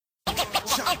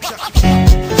Dr.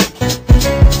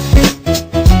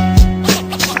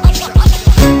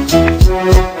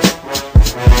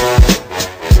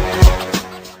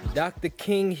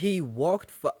 King, he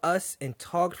walked for us and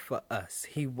talked for us.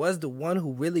 He was the one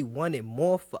who really wanted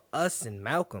more for us than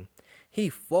Malcolm. He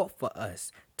fought for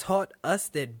us, taught us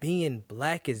that being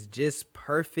black is just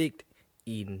perfect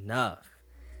enough.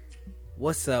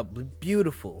 What's up,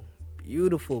 beautiful,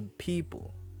 beautiful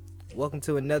people? Welcome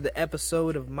to another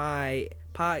episode of my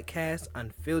podcast,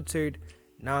 Unfiltered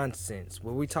Nonsense,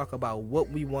 where we talk about what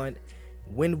we want,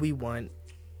 when we want,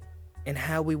 and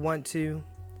how we want to.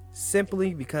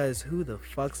 Simply because who the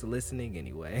fuck's listening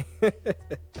anyway?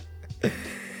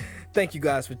 Thank you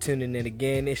guys for tuning in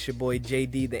again. It's your boy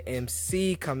JD the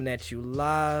MC coming at you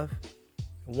live.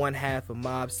 One half of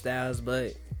Mob Styles,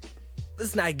 but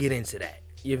let's not get into that.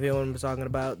 You feel what I'm talking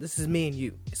about? This is me and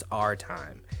you. It's our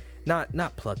time.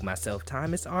 Not plug myself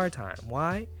time. It's our time.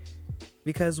 Why?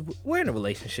 Because we're in a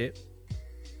relationship.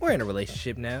 We're in a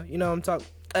relationship now. You know what I'm talking?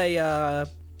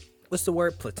 What's the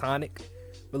word? Platonic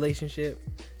relationship.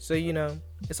 So, you know,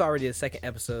 it's already the second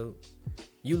episode.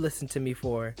 You listened to me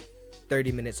for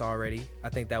 30 minutes already. I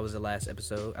think that was the last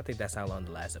episode. I think that's how long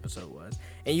the last episode was.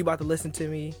 And you about to listen to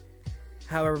me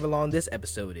however long this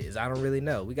episode is. I don't really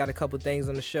know. We got a couple things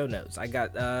on the show notes. I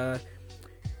got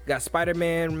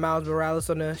Spider-Man Miles Morales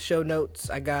on the show notes.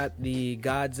 I got the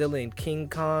Godzilla and King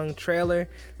Kong trailer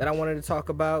that I wanted to talk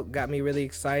about. Got me really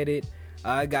excited.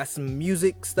 I got some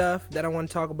music stuff that I want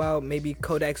to talk about. Maybe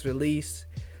Kodak's release.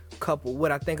 Couple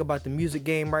what I think about the music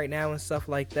game right now and stuff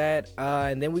like that,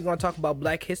 and then we're gonna talk about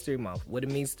Black History Month, what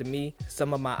it means to me,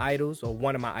 some of my idols, or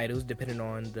one of my idols, depending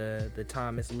on the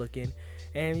time it's looking.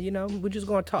 And you know, we're just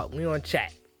gonna talk, we're gonna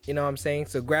chat, you know what I'm saying?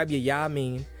 So grab your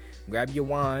yamin, grab your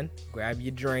wine, grab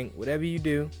your drink, whatever you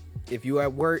do. If you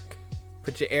at work,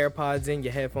 put your AirPods in,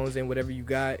 your headphones in, whatever you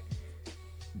got.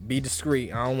 Be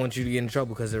discreet. I don't want you to get in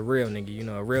trouble because a real nigga, you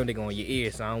know, a real nigga on your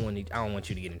ear, so I don't want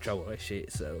you to get in trouble with that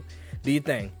shit. So do your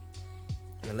thing.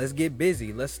 And let's get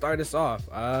busy. Let's start us off.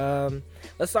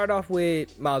 Let's start off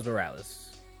with Miles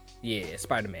Morales. Yeah,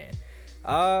 Spider-Man.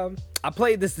 I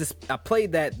played this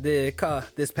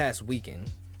past weekend.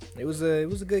 It was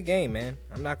a good game, man.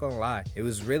 I'm not gonna lie. It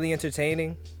was really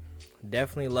entertaining.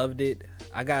 Definitely loved it.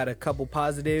 I got a couple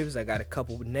positives. I got a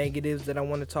couple negatives that I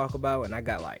want to talk about, and I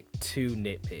got like 2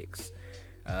 nitpicks.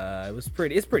 It's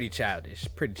pretty childish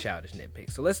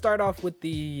nitpick. So let's start off with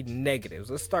the negatives.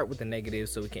 Let's start with the negatives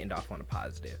so we can end off on a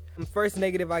positive. First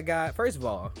negative I got, first of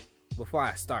all, before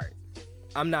I start,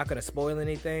 I'm not going to spoil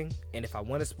anything. And if I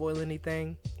want to spoil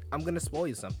anything, I'm going to spoil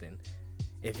you something.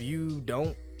 If you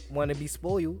don't want to be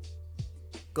spoiled,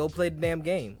 go play the damn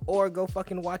game. Or go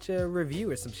fucking watch a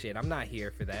review or some shit. I'm not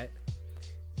here for that.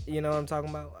 You know what I'm talking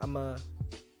about? I'm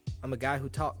a guy who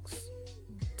talks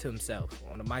to himself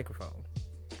on a microphone.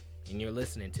 And you're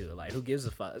listening to it, like, who gives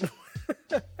a fuck?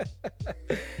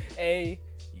 Hey,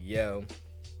 yo.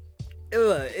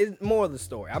 It's more of the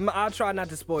story. I'll try not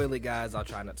to spoil it, guys. I'll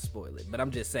try not to spoil it. But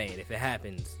I'm just saying, if it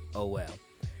happens, oh well.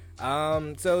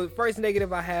 So first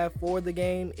negative I have for the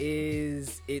game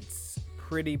is it's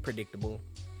pretty predictable.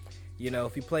 You know,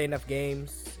 if you play enough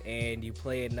games and you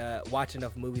watch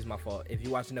enough movies, my fault. If you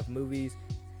watch enough movies,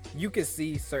 you can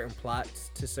see certain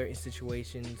plots to certain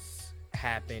situations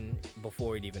happen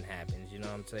before it even happens. You know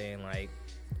what I'm saying? Like,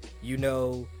 you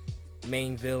know,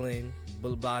 main villain,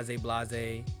 blase,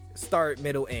 start,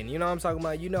 middle, end. You know what I'm talking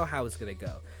about? You know how it's gonna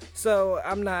go. So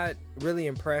I'm not really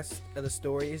impressed of the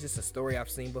story. It's just a story I've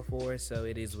seen before, so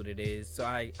it is what it is. So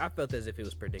I felt as if it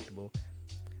was predictable.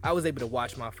 I was able to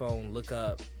watch my phone, look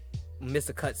up, miss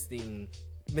a cutscene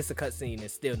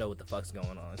and still know what the fuck's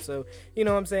going on. So, you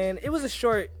know what I'm saying? It was a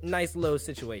short, nice little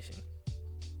situation.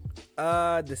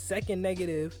 The second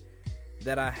negative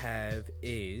that I have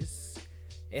is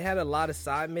it had a lot of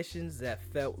side missions that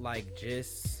felt like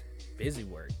just busy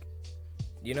work.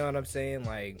 You know what I'm saying?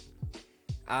 Like,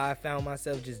 I found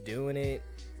myself just doing it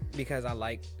because I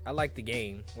like the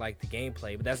game, like the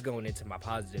gameplay, but that's going into my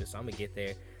positive, so I'm gonna get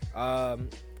there.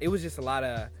 It was just a lot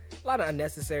of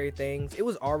unnecessary things. It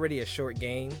was already a short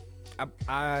game.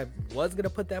 I was gonna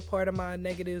put that part of my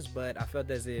negatives, but I felt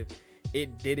as if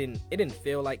it didn't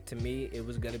feel like, to me, it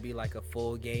was gonna be like a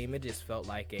full game. It just felt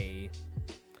like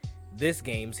this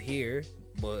game's here,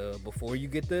 but before you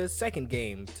get the second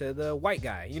game to the white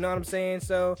guy. You know what I'm saying?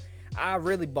 So I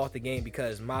really bought the game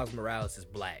because Miles Morales is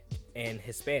black and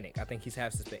Hispanic. I think he's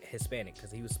half Hispanic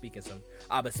because he was speaking some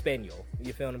Espanol.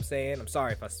 You feel what I'm saying? I'm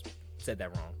sorry if I said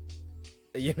that wrong.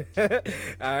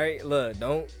 All right, look,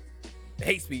 don't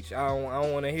hate speech. I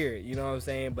don't want to hear it. You know what I'm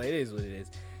saying? But it is what it is.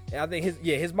 And I think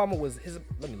his mama was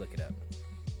let me look it up.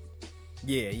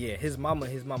 Yeah. His mama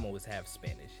was half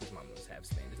Spanish.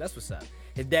 That's what's up.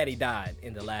 His daddy died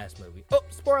in the last movie. Oh,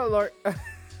 spoiler alert.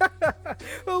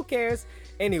 Who cares?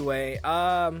 Anyway,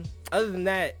 other than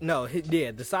that, no,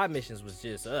 the side missions was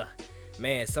just,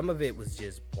 man, some of it was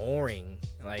just boring.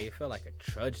 Like, it felt like a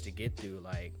trudge to get through.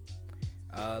 Like,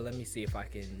 let me see if I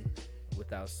can,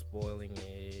 without spoiling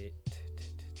it.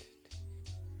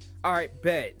 All right,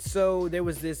 bet. So there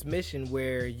was this mission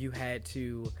where you had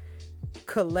to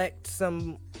collect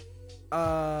some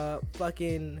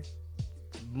fucking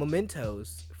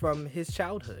mementos from his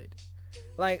childhood.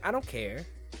 Like, I don't care.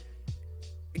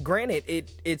 Granted,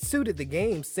 it suited the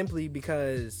game simply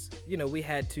because, you know, we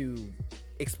had to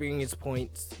experience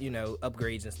points, you know,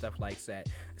 upgrades and stuff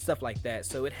like that.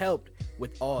 So it helped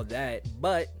with all that,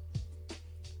 but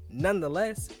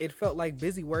nonetheless, it felt like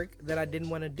busy work that I didn't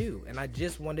want to do, and I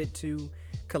just wanted to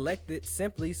collect it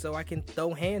simply so I can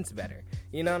throw hands better.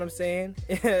 You know what I'm saying?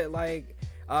 Like,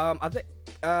 I think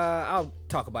I'll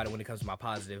talk about it when it comes to my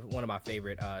positive. One of my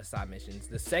favorite side missions.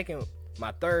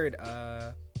 My third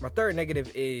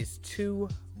negative is two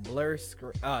blur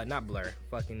screen. Not blur.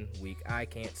 Fucking weak. I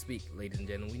can't speak, ladies and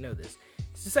gentlemen. We know this.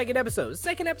 It's the second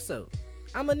episode.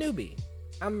 I'm a newbie.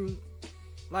 I'm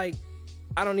like,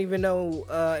 I don't even know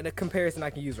the comparison I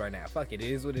can use right now. Fuck it.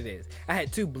 It is what it is. I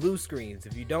had two blue screens.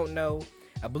 If you don't know,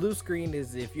 a blue screen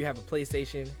is if you have a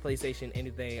PlayStation,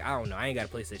 anything. I don't know. I ain't got a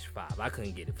PlayStation 5. I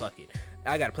couldn't get it. Fuck it.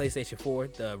 I got a PlayStation 4,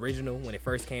 the original, when it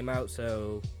first came out.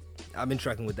 So I've been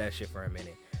trucking with that shit for a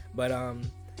minute. But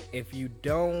if you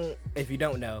don't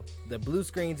know, the blue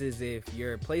screens is if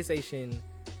your PlayStation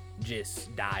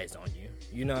just dies on you.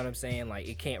 You know what I'm saying? Like,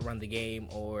 it can't run the game,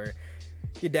 or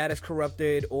your data's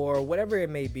corrupted, or whatever it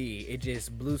may be. It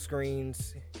just blue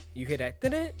screens. You hit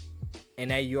that, and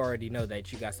now you already know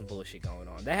that you got some bullshit going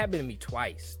on. That happened to me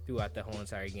twice throughout the whole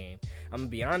entire game. I'm gonna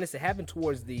be honest, it happened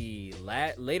towards the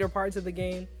later parts of the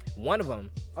game. One of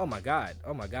them, oh my god,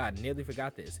 nearly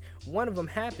forgot this. One of them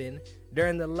happened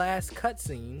during the last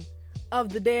cutscene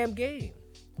of the damn game.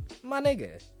 My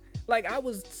nigga. Like, I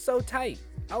was so tight.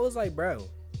 I was like, bro,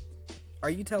 are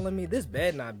you telling me this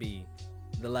better not be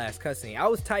the last cutscene? I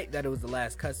was tight that it was the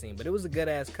last cutscene, but it was a good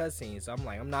ass cutscene, so I'm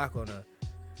like, I'm not gonna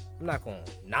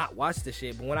not watch the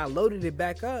shit. But when I loaded it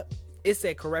back up, it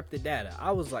said corrupted data.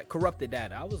 I was like,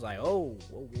 oh,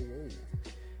 whoa.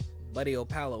 Buddy,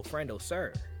 palo, friendo,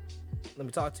 sir. Let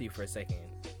me talk to you for a second.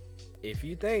 If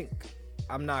you think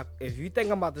I'm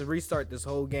about to restart this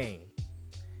whole game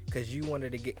because you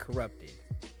wanted to get corrupted,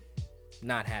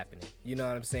 not happening. You know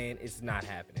what I'm saying? It's not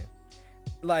happening.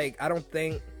 Like, I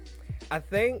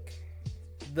think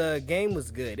the game was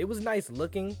good. It was nice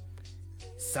looking.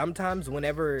 Sometimes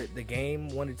whenever the game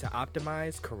wanted to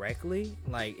optimize correctly,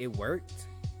 like, it worked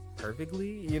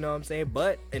perfectly, you know what I'm saying?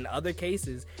 But in other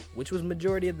cases, which was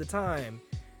majority of the time,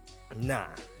 nah,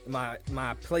 my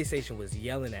PlayStation was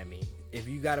yelling at me. If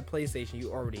you got a PlayStation,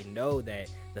 you already know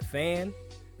that the fan,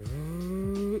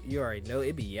 you already know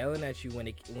it be yelling at you when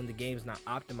the game's not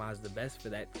optimized the best for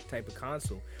that type of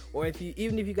console. Or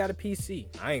even if you got a PC.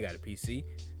 I ain't got a PC.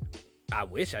 I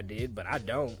wish I did, but I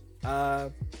don't.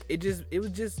 It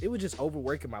was just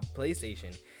overworking my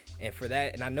PlayStation, and for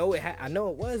that, and I know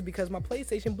it was because my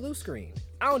PlayStation blue screen.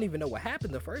 I don't even know what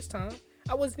happened the first time.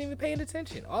 I wasn't even paying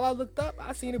attention. All I looked up,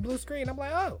 I seen a blue screen. I'm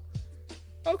like, oh,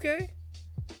 okay.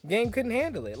 Game couldn't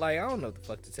handle it. Like, I don't know what the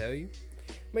fuck to tell you.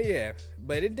 But yeah,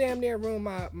 but it damn near ruined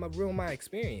my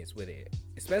experience with it.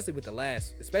 Especially with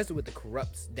the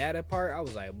corrupt data part. I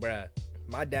was like, bruh,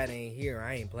 my data ain't here.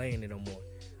 I ain't playing it no more.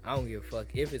 I don't give a fuck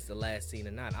if it's the last scene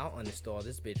or not. I'll uninstall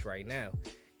this bitch right now.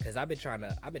 Cause I've been trying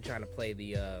to play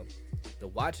the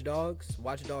Watch Dogs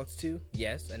 2.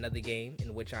 Yes, another game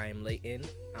in which I am late in.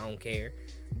 I don't care.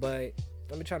 But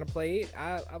I've been trying to play it.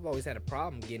 I've always had a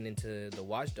problem getting into the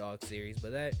Watch Dogs series,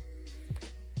 but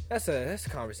that's a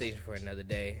conversation for another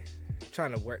day. Try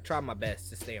my best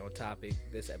to stay on topic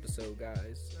this episode,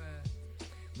 guys.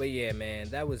 But yeah, man,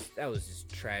 that was just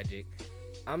tragic.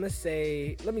 I'm gonna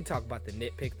say, let me talk about the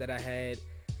nitpick that I had.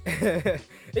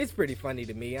 It's pretty funny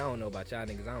to me. I don't know about y'all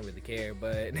niggas, I don't really care,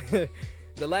 but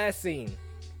the last scene,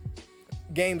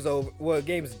 game's over. Well,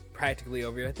 game's practically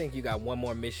over. I think you got one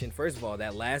more mission. First of all,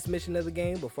 that last mission of the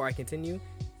game, before I continue,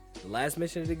 the last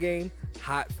mission of the game,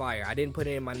 hot fire. I didn't put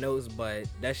it in my notes, but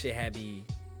that shit had me,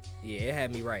 it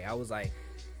had me right. I was like,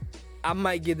 I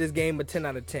might give this game a 10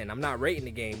 out of 10. I'm not rating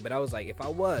the game, but I was like, if I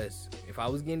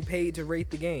was getting paid to rate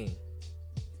the game,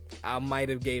 I might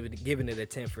have given it a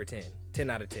 10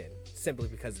 out of 10, simply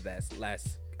because of that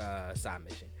last side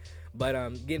mission. But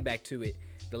getting back to it,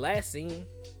 the last scene,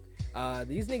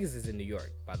 these niggas is in New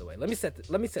York, by the way. Let me set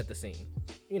the scene.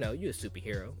 You know, you're a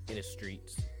superhero in the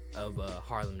streets. of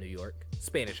Harlem, New York,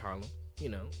 Spanish Harlem. You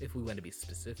know, if we want to be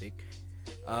specific.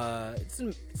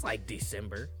 It's like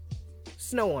December,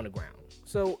 snow on the ground.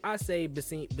 So I say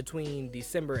between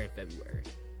December and February.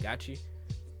 Got you?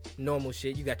 Normal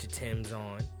shit. You got your Timbs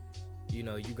on. You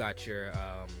know, you got your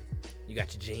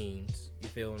jeans. You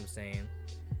feel what I'm saying?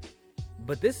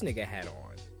 But this nigga had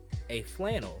on a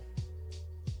flannel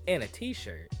and a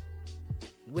t-shirt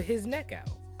with his neck out.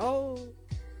 Oh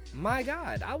my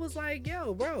God. I was like,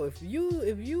 yo, bro, if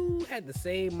you had the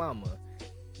same mama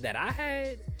that I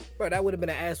had, bro, that would have been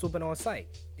an ass whooping on sight.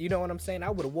 You know what I'm saying? I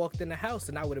would have walked in the house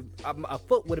and a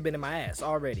foot would have been in my ass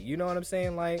already. You know what I'm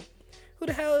saying? Like, who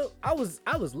the hell? I was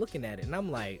looking at it and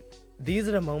I'm like, these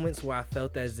are the moments where I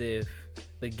felt as if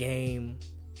the game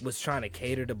was trying to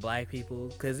cater to black people,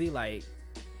 cause he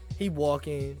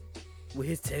walking with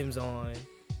his Timbs on,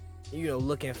 you know,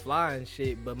 looking fly and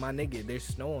shit, but my nigga, there's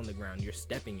snow on the ground, you're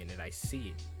stepping in it, I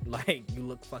see it. Like, you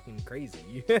look fucking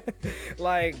crazy.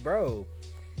 Like, bruh,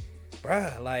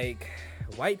 like,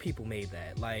 white people made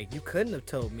that. Like, you couldn't have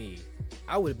told me.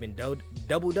 I would have been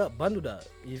doubled up, bundled up.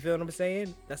 You feel what I'm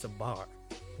saying? That's a bar.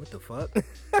 What the fuck?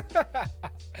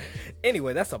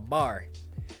 Anyway, that's a bar.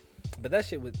 But that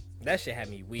shit had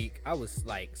me weak. I was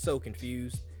like so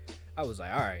confused. I was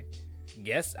like, all right,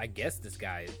 I guess this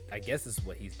is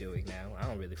what he's doing now. I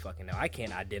don't really fucking know. I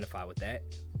can't identify with that.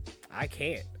 I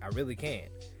really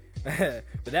can't. But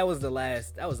that was the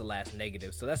last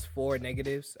negative. So that's 4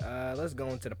 negatives. Let's go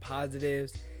into the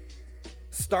positives.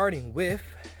 Starting with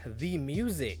the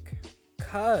music,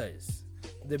 cause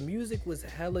the music was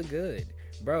hella good,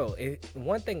 bro.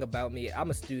 One thing about me, I'm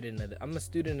a student of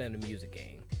the music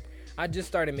game. I just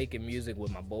started making music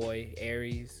with my boy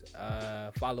Aries.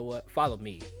 Follow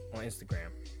me on Instagram,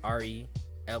 RELLENZO_.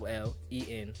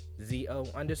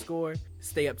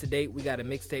 Stay up to date. We got a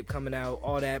mixtape coming out.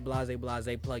 All that blase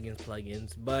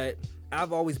plugins. But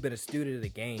I've always been a student of the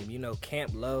game. You know,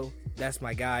 Camp Low, that's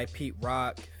my guy. Pete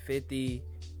Rock, 50,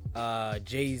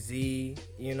 Jay-Z.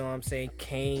 You know what I'm saying?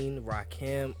 Kane,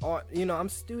 Rakim. All, you know, I'm a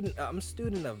student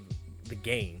of the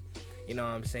game. You know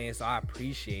what I'm saying? So I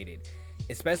appreciate it,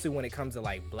 especially when it comes to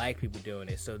like black people doing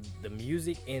it. So the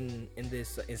music in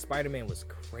Spider-Man was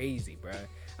crazy, bruh.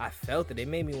 I felt it. It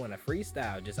made me want to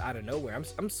freestyle just out of nowhere.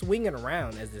 I'm swinging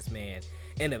around as this man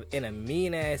in a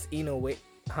mean ass Eno way.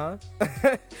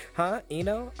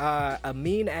 Eno? A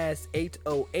mean ass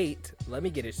 808. Let me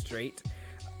get it straight.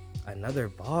 Another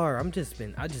bar. I just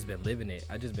been living it.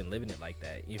 I just been living it like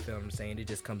that. You feel what I'm saying? It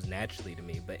just comes naturally to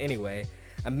me. But anyway,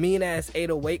 a mean ass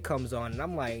 808 comes on and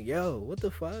I'm like, yo, what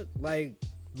the fuck? Like,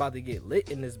 about to get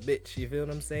lit in this bitch. You feel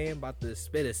what I'm saying? About to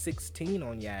spit a 16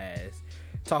 on your ass.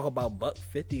 Talk about buck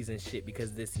 50s and shit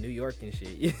because this New York and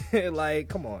shit. Like,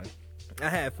 come on. I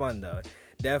had fun though.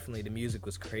 Definitely the music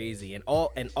was crazy and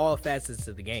all facets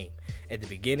of the game. At the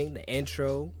beginning, the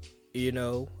intro, you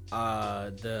know,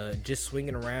 the just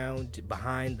swinging around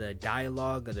behind the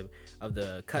dialogue of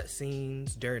the cut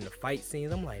scenes during the fight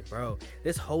scenes. I'm like, bro,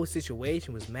 this whole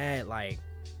situation was mad. Like,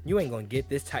 you ain't gonna get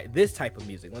this type of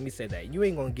music. Let me say that you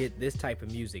ain't gonna get this type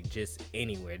of music just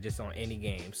anywhere, just on any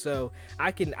game. So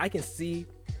I can see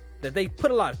that they put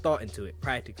a lot of thought into it.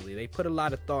 Practically, they put a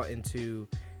lot of thought into.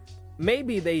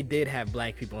 Maybe they did have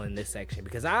black people in this section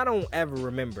because I don't ever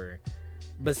remember.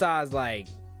 Besides, like,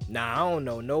 I don't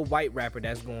know no white rapper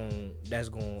that's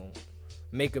gonna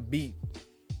make a beat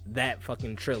that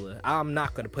fucking Triller. I'm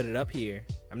not gonna put it up here.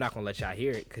 I'm not gonna let y'all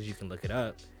hear it because you can look it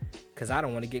up. Because I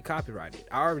don't want to get copyrighted.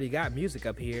 I already got music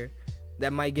up here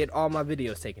that might get all my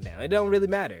videos taken down. It don't really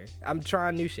matter. I'm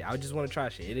trying new shit. I just want to try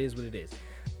shit. It is what it is.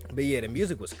 But yeah, the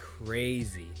music was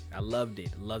crazy. I loved it.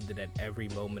 Loved it at every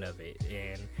moment of it.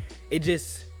 And it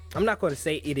just, I'm not going to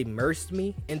say it immersed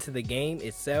me into the game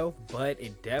itself, but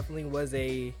it definitely was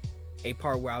a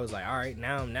part where I was like, all right,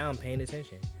 now I'm paying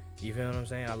attention. You feel what I'm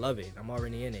saying? I love it. I'm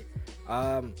already in it.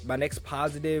 My next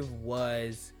positive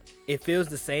was, it feels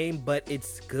the same, but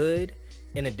it's good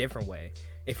in a different way.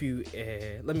 If you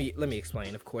let me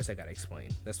explain. Of course I gotta explain.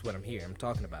 That's what I'm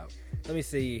talking about. Let me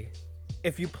see.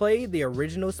 If you played the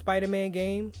original Spider-Man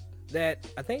game, that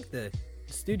I think the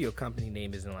studio company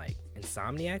name isn't like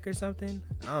Insomniac or something.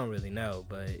 I don't really know,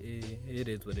 but it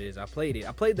is what it is. I played it.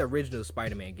 I played the original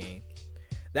Spider-Man game.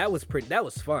 That was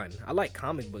fun. I like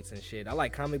comic books and shit. I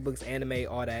like comic books, anime,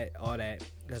 all that.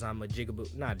 Because I'm not a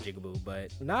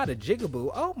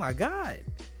jigaboo. Oh my God.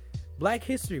 Black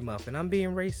History Month, and I'm being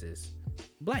racist.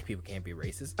 Black people can't be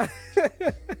racist.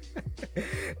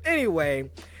 Anyway,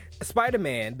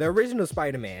 Spider-Man, the original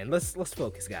Spider-Man. Let's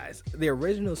focus, guys. The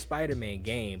original Spider-Man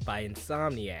game by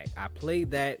Insomniac. I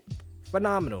played that.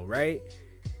 Phenomenal, right?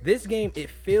 This game, it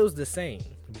feels the same.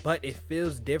 but it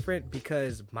feels different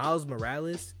because Miles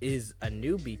Morales is a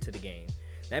newbie to the game.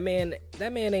 That man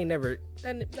ain't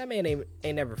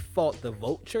never fought the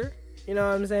Vulture. You know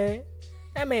what I'm saying?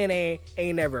 That man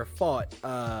ain't never fought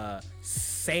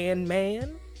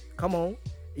Sandman. Come on.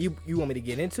 You want me to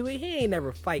get into it? He ain't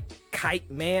never fight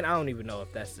Kite Man. I don't even know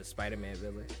if that's the Spider-Man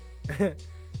villain.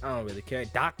 I don't really care.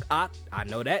 I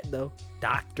know that though.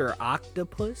 Dr.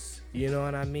 Octopus. You know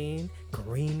what I mean?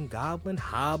 Green Goblin,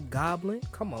 Hobgoblin.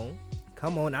 Come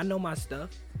on. I know my stuff.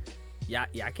 Y'all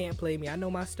can't play me. I know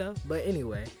my stuff. But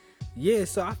anyway, yeah.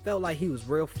 So I felt like he was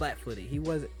real flat-footed. He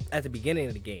was at the beginning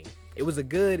of the game. It was a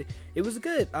good.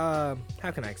 How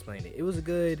can I explain it? It was a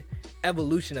good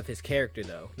evolution of his character,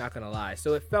 though. Not gonna lie.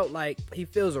 So it felt like he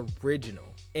feels original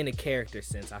in a character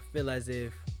sense. I feel as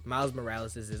if Miles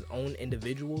Morales is his own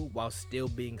individual while still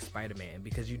being Spider-Man,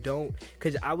 because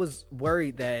I was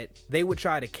worried that they would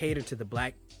try to cater to the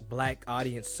black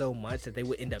audience so much that they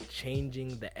would end up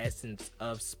changing the essence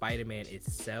of Spider-Man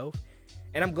itself.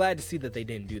 And I'm glad to see that they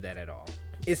didn't do that at all.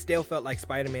 It still felt like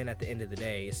Spider-Man at the end of the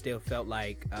day. It still felt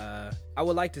like, I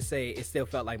would like to say it still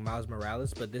felt like Miles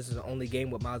Morales, but this is the only game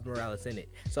with Miles Morales in it.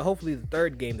 So hopefully the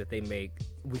third game that they make,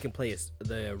 we can play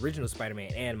the original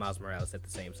Spider-Man and Miles Morales at the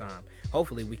same time.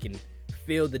 Hopefully we can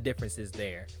feel the differences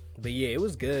there. But yeah, it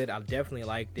was good. I definitely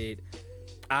liked it.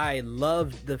 I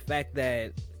loved the fact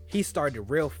that he started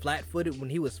real flat-footed when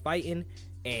he was fighting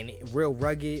and real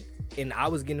rugged, and I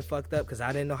was getting fucked up because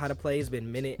I didn't know how to play. It's been a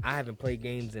minute. I haven't played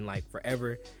games in like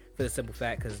forever, for the simple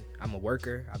fact because I'm a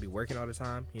worker. I'll be working all the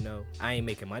time. You know, I ain't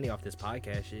making money off this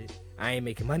podcast shit. I ain't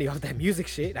making money off that music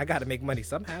shit. I gotta make money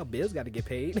somehow. Bills gotta get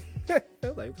paid. I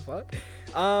was like, what the fuck?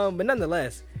 But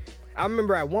nonetheless, I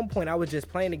remember at one point I was just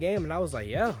playing the game and I was like,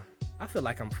 yo, I feel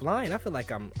like I'm flying. I feel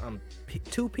like I'm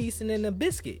two-piecing in a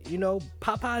biscuit, you know,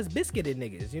 Popeye's biscuited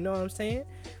niggas, you know what I'm saying?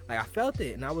 Like, I felt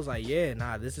it, and I was like, yeah,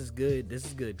 nah, this is good. This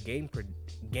is good. Game,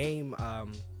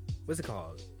 what's it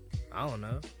called? I don't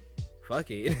know.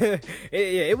 Fuck it.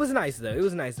 It was nice, though. It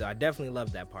was nice, though. I definitely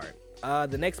loved that part.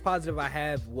 The next positive I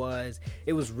have was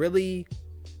it was really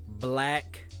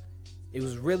black. It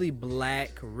was really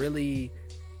black, really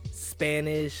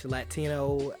Spanish,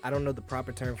 Latino. I don't know the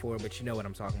proper term for it, but you know what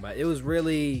I'm talking about. It was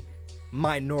really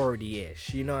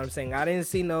minority-ish, you know what I'm saying? I didn't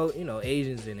see no,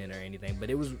 Asians in it or anything, but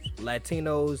it was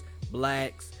Latinos,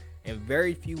 blacks, and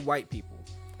very few white people,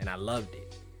 and I loved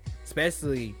it.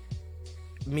 Especially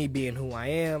me being who I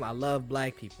am, I love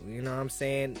black people, you know what I'm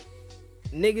saying?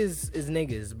 Niggas is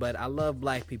niggas, but I love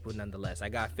black people nonetheless. I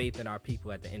got faith in our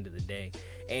people at the end of the day,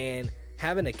 and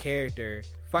having a character.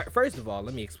 First of all,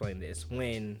 let me explain this.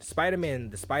 When Spider-Man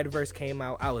the Spider-Verse came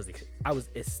out, I was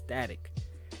ecstatic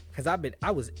because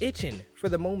I was itching for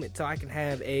the moment till I can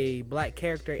have a black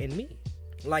character in me.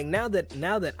 Like now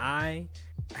that I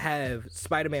have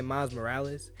Spider-Man Miles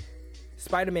Morales,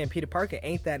 Spider-Man Peter Parker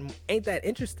ain't that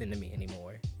interesting to me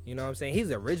anymore. You know what I'm saying?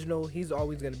 He's original. He's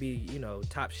always gonna be,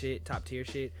 top tier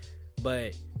shit.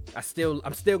 But I'm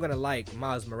still gonna like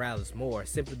Miles Morales more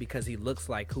simply because he looks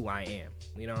like who I am.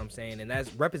 You know what I'm saying? And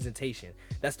that's representation.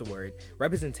 That's the word.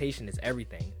 Representation is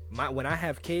everything. When I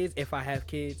have kids, if I have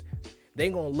kids, they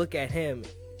gonna look at him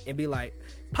and be like,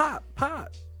 Pop,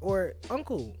 or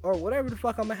Uncle, or whatever the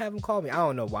fuck I'm gonna have him call me. I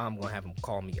don't know why I'm gonna have him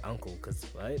call me Uncle, cause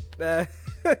what?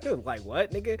 Like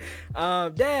what, nigga?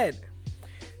 Dad,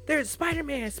 there's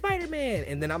Spider-Man,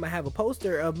 and then I'm gonna have a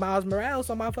poster of Miles Morales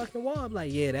on my fucking wall. I'm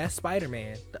like, yeah, that's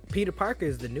Spider-Man. Peter Parker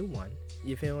is the new one.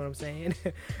 You feel what I'm saying?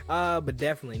 But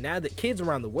definitely, now that kids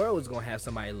around the world is gonna have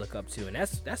somebody to look up to, and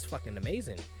that's fucking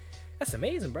amazing. That's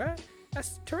amazing, bruh.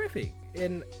 That's terrific,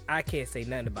 and I can't say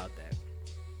nothing about that.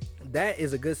 That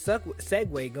is a good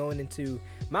segue going into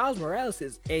Miles Morales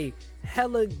is a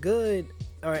hella good,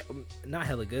 or not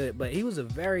hella good, but he was a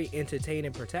very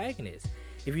entertaining protagonist.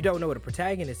 If you don't know what a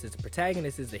protagonist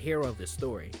is the hero of the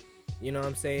story. You know what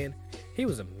I'm saying? He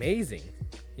was amazing.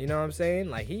 You know what I'm saying?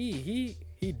 Like he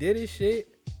did his shit.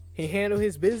 He handled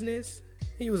his business.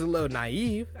 He was a little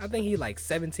naive. I think he like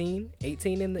 17,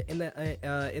 18 in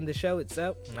the show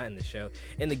itself. Not in the show.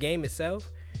 In the game itself.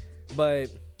 But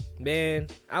man,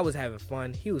 I was having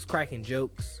fun. He was cracking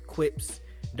jokes, quips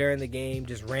during the game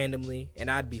just randomly, and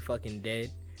I'd be fucking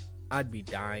dead. I'd be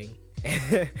dying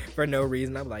for no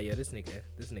reason. I'm like, yo, this nigga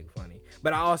funny.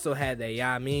 But I also had that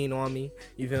 "yeah, I mean" on me.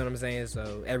 You feel what I'm saying?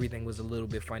 So everything was a little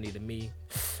bit funny to me.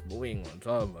 But we ain't gonna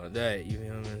talk about that. You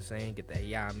feel what I'm saying? Get that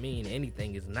 "yeah, I mean."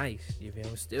 Anything is nice. You feel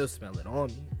me? Still smell it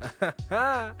on me.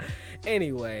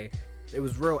 Anyway, it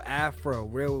was real Afro,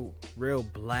 real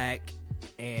black,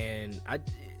 and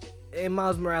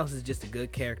Miles Morales is just a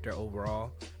good character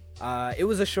overall. It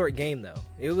was a short game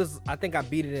though. I think I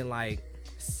beat it in like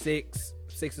 6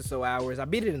 6 or so hours. I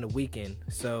beat it in the weekend,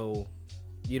 so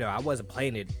you know I wasn't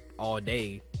playing it all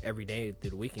day, every day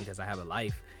through the weekend because I have a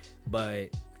life. But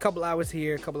a couple hours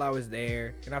here, a couple hours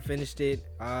there, and I finished it.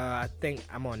 I think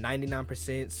I'm on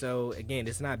 99%. So again,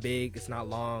 it's not big, it's not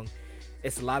long.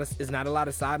 It's not a lot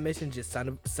of side missions. Just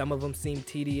some of them seem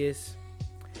tedious.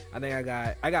 I think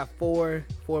I got four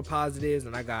positives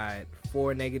and I got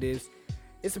 4 negatives.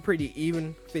 It's a pretty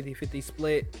even 50-50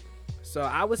 split. So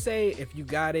I would say if you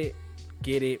got it,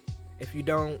 get it. If you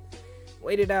don't,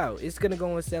 wait it out. It's gonna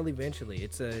go on sale eventually.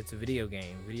 It's a video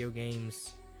game. Video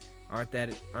games aren't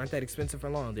that expensive for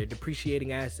long. They're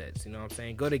depreciating assets. You know what I'm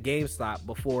saying? Go to GameStop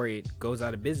before it goes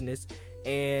out of business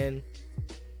and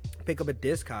pick up a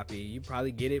disc copy. You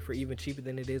probably get it for even cheaper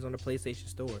than it is on the PlayStation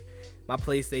Store. My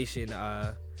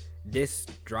PlayStation disc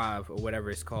drive or whatever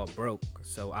it's called broke,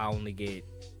 so I only get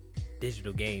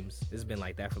digital games. It's been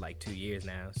like that for like 2 years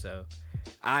now, so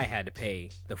I had to pay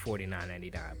the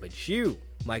 $49.99. But you,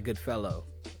 my good fellow,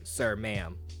 sir,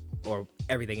 ma'am, or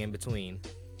everything in between,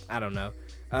 I don't know,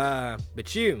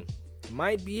 but you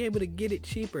might be able to get it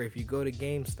cheaper if you go to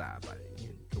GameStop.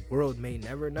 The world may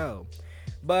never know.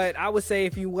 But I would say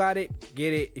if you got it,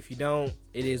 get it. If you don't,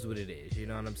 it is what it is. You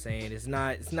know what I'm saying? It's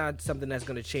not something that's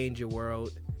gonna change your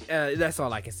world. That's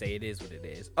all I can say. It is what it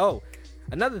is. Oh,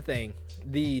 another thing.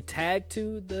 The tag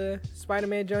to the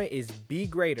Spider-Man joint is be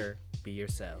greater, be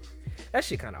yourself. That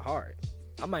shit kind of hard.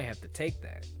 I might have to take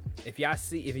that. If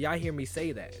y'all hear me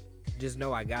say that, just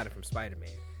know I got it from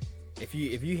Spider-Man. If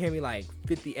you hear me like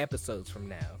 50 episodes from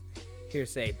now, here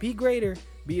say be greater,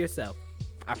 be yourself.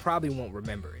 I probably won't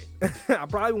remember it. I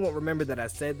probably won't remember that I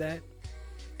said that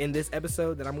in this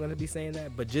episode that I'm going to be saying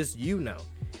that, but just you know,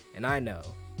 and I know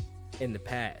in the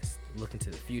past, looking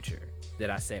to the future, that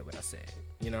I said what I said.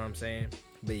 You know what I'm saying?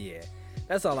 But yeah,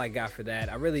 that's all I got for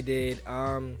that. I really did.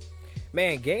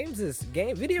 Man,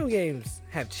 video games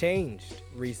have changed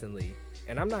recently,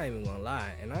 and I'm not even gonna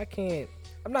lie. And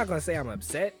I'm not gonna say I'm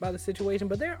upset by the situation,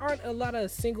 but there aren't a lot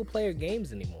of single player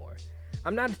games anymore.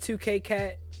 I'm not a 2K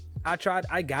cat.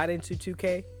 I got into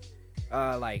 2K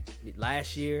like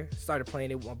last year, started playing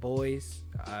it with my boys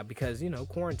because, you know,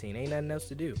 quarantine, ain't nothing else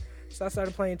to do. So I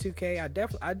started playing 2K.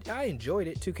 I enjoyed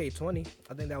it. 2K20,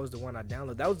 I think that was the one I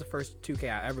downloaded. That was the first 2K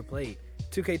I ever played.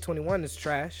 2K21 is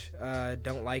trash.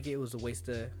 Don't like it. It was a waste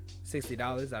of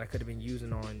 $60 that I could have been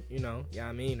using on, you know what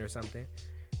I mean, or something.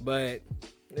 But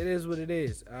it is what it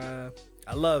is. I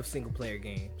love single player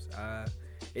games.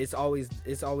 It's always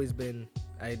been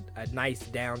a nice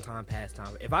downtime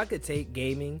pastime. If I could take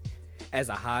gaming as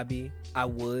a hobby, I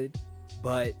would,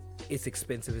 but it's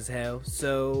expensive as hell.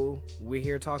 So we're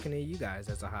here talking to you guys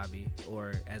as a hobby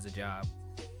or as a job.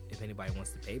 If anybody wants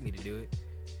to pay me to do it,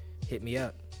 hit me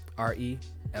up.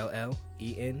 RELLENZO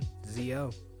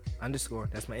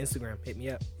 _ that's my Instagram. Hit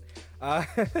me up.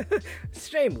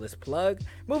 Shameless plug.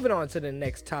 Moving on to the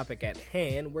next topic at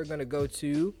hand, we're gonna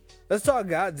let's talk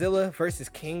Godzilla versus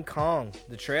King Kong,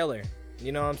 the trailer.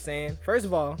 You know what I'm saying? First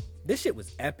of all, this shit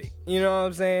was epic. You know what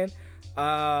I'm saying?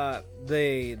 The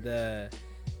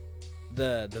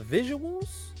visuals,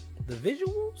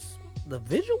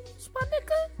 my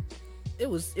nigga. It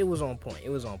was on point. It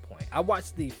was on point. I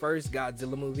watched the first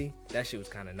Godzilla movie. That shit was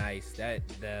kind of nice. That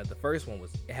the first one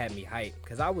it had me hyped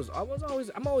because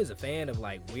I'm always a fan of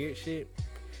like weird shit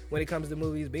when it comes to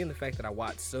movies. Being the fact that I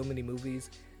watch so many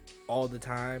movies all the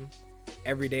time,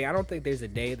 every day. I don't think there's a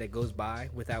day that goes by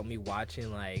without me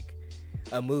watching like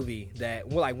a movie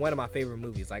like one of my favorite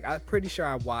movies. Like I'm pretty sure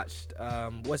I watched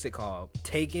what's it called?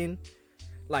 Taken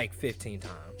like 15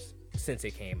 times since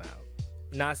it came out.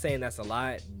 Not saying that's a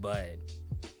lot, but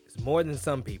it's more than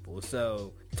some people.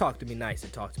 So talk to me nice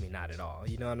and talk to me not at all.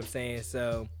 You know what I'm saying?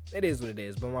 So it is what it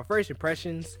is. But my first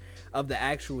impressions of the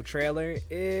actual trailer,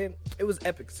 it was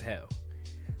epic as hell.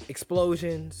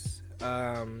 Explosions,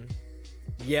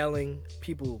 yelling,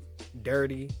 people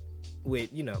dirty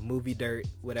with, you know, movie dirt,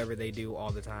 whatever they do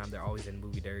all the time. They're always in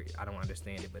movie dirt. I don't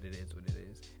understand it, but it is what it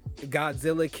is.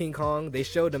 Godzilla, King Kong, they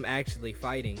showed them actually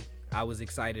fighting. I was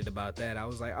excited about that. I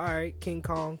was like, all right, King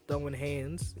Kong throwing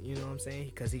hands, you know what I'm saying?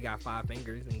 Because he got 5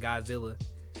 fingers, and Godzilla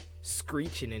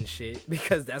screeching and shit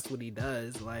because that's what he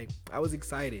does. Like, I was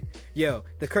excited.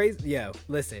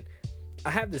 Listen,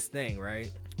 I have this thing,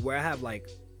 right, where I have like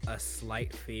a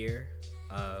slight fear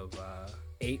of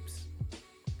apes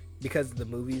because of the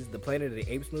movies, the Planet of the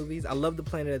Apes movies. I love the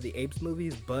Planet of the Apes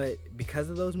movies, but because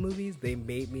of those movies, they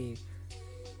made me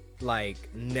like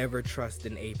never trust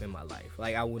an ape in my life.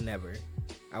 Like I will never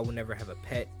have a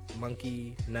pet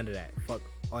monkey, none of that. Fuck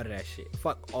all of that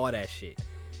shit.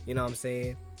 You know what I'm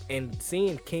saying? And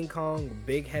seeing King Kong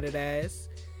big headed ass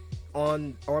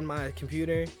on my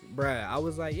computer, bruh, I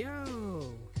was like,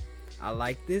 yo, I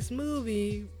like this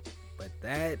movie, but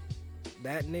that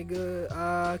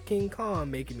nigga King Kong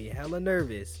making me hella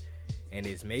nervous, and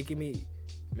it's making me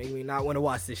not want to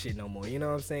watch this shit no more. You know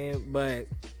what I'm saying? But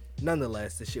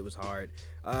nonetheless, the shit was hard.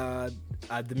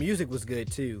 The music was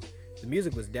good too. The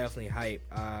music was definitely hype.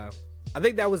 I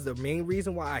think that was the main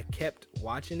reason why I kept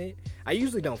watching it. I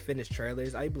usually don't finish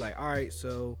trailers. I'd be like, all right,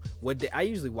 so what day? I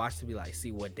usually watch to be like,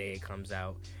 see what day it comes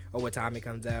out or what time it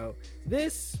comes out.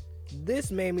 This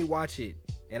made me watch it,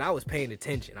 and I was paying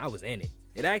attention. I was in it.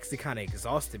 It actually kind of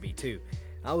exhausted me too.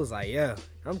 I was like, yeah,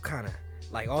 I'm kind of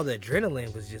like, all the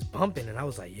adrenaline was just bumping, and I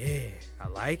was like, yeah, I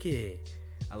like it.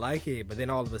 But then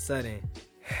all of a sudden,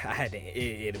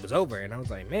 it was over, and I was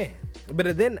like, man.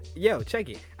 But then, yo, check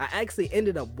it. I actually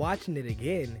ended up watching it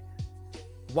again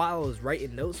while I was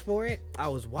writing notes for it. I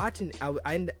was watching.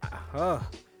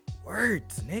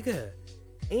 Words, nigga,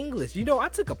 English. You know, I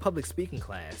took a public speaking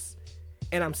class,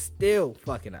 and I'm still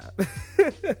fucking up.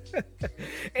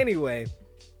 Anyway,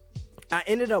 I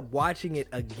ended up watching it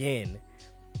again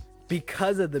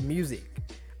because of the music.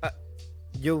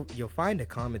 You'll find a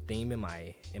common theme in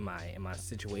my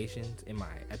situations, in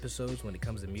my episodes when it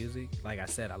comes to music. Like I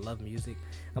said, I love music.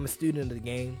 I'm a student of the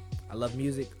game. I love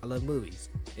music. I love movies.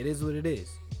 It is what it is.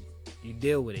 You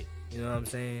deal with it. You know what I'm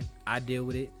saying? I deal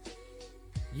with it.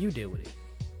 You deal with it.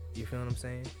 You feel what I'm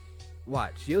saying?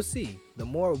 Watch. You'll see. The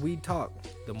more we talk,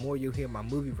 the more you'll hear my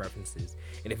movie references.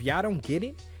 And if y'all don't get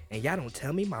it, and y'all don't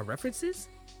tell me my references,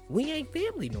 we ain't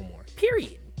family no more.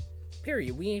 Period.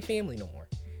 We ain't family no more.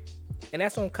 And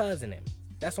that's on cousin him.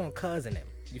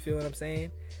 You feel what I'm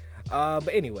saying? But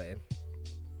anyway,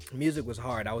 music was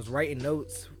hard. I was writing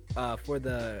notes for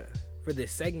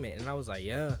this segment, and I was like,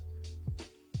 yeah,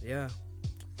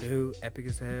 dude, epic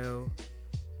as hell.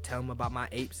 Tell them about my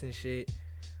apes and shit.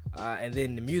 And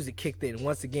then the music kicked in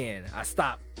once again. I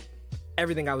stopped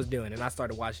everything I was doing, and I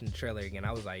started watching the trailer again.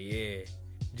 I was like, yeah,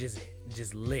 just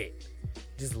lit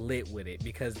with it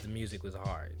because the music was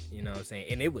hard. You know what I'm saying?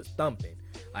 And it was thumping.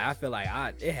 Like, I feel like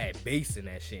it had bass in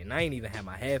that shit, and I ain't even had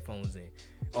my headphones in,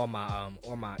 or my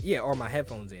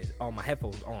headphones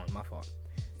on. My fault.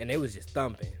 And it was just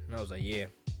thumping, and I was like, yeah,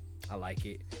 I like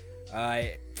it.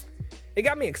 It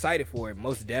got me excited for it,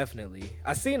 most definitely.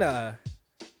 I seen a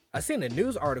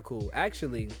news article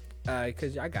actually,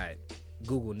 because I got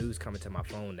Google News coming to my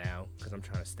phone now, because I'm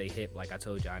trying to stay hip, like I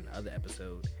told y'all in the other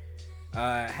episode.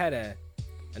 I had a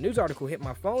news article hit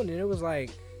my phone, and it was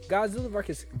like, Godzilla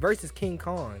versus King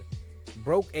Kong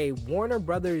broke a Warner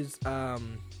Brothers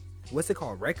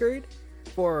record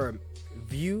for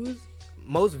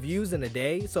most views in a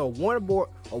day. So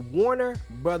a Warner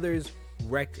Brothers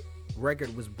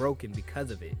record was broken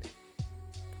because of it.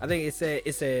 I think it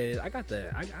said I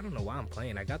don't know why I'm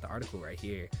playing. I got the article right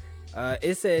here.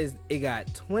 It says it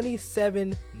got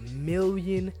 27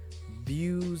 million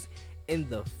views in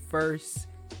the first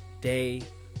day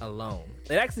alone.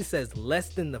 It actually says less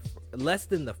than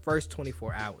the first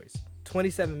 24 hours.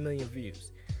 27 million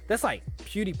views. That's like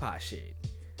PewDiePie shit.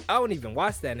 I don't even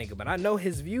watch that nigga, but I know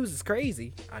his views is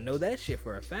crazy. I know that shit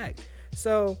for a fact.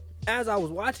 So as I was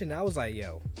watching, I was like,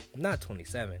 yo, not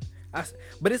 27.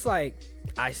 But it's like,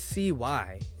 I see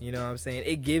why. You know what I'm saying?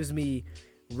 It gives me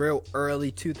real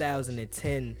early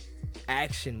 2010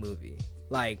 action movie.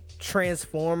 Like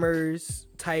Transformers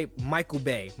type. Michael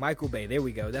Bay, there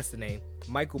we go, that's the name.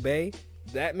 Michael Bay,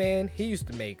 that man, he used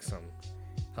to make some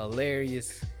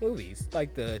hilarious movies.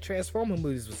 Like the Transformer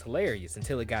movies was hilarious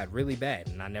until it got really bad,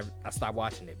 and I stopped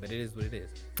watching it. But it is what it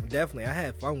is. Definitely, I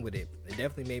had fun with it. It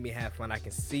definitely made me have fun. I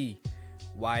can see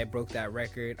why it broke that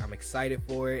record. I'm excited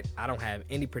for it. I don't have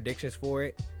any predictions for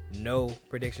it. No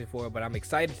predictions for it, but I'm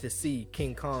excited to see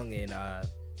King Kong and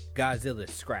Godzilla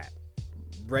scrap.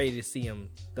 Ready to see them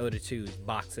throw the twos,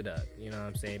 box it up. You know what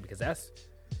I'm saying? Because that's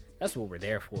what we're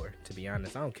there for, to be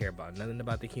honest. I don't care about nothing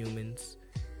about the humans.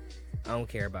 I don't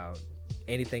care about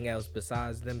anything else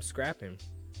besides them scrapping.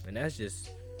 And that's just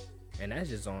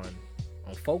on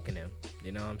folk and them.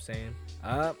 You know what I'm saying?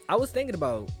 I was thinking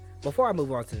about, before I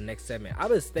move on to the next segment, I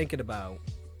was thinking about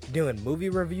doing movie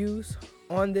reviews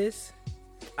on this.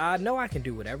 I know I can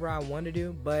do whatever I want to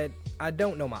do, but I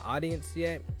don't know my audience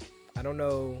yet. I don't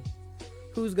know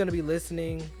who's going to be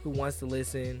listening, who wants to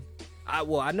listen. I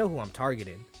know who I'm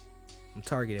targeting. I'm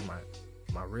targeting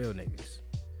my real niggas.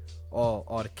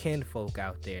 All the kinfolk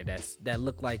out there that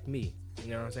look like me.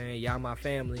 You know what I'm saying? Y'all my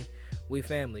family. We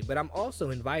family. But I'm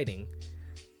also inviting,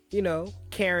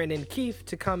 Karen and Keith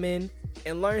to come in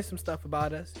and learn some stuff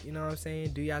about us. You know what I'm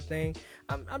saying? Do y'all thing.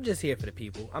 I'm just here for the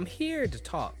people. I'm here to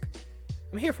talk.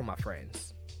 I'm here for my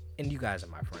friends. And you guys are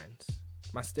my friends.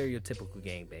 My stereotypical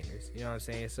gangbangers. You know what I'm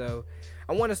saying? So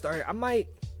I want to start.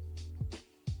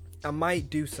 I might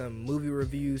do some movie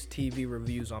reviews, TV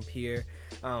reviews on here.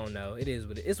 I don't know.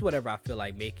 It's whatever I feel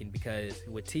like making, because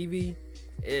with TV,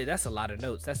 that's a lot of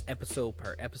notes. That's episode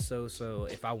per episode. So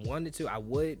if I wanted to, I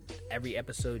would every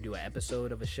episode do an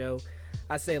episode of a show.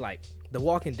 I say like The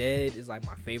Walking Dead is like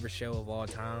my favorite show of all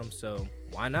time. So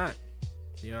why not?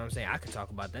 You know what I'm saying? I could talk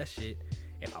about that shit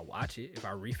if I watch it, if I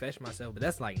refresh myself. But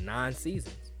that's like 9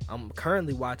 seasons. I'm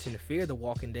currently watching Fear the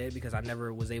Walking Dead because I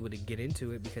never was able to get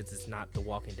into it because it's not The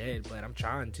Walking Dead, but I'm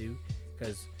trying to,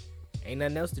 because ain't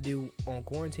nothing else to do on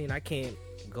quarantine. I can't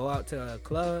go out to a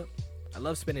club. I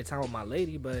love spending time with my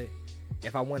lady, but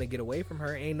if I want to get away from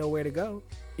her, ain't nowhere to go.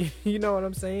 You know what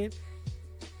I'm saying?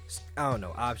 I don't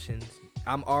know, options.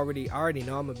 I already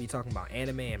know I'm gonna be talking about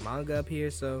anime and manga up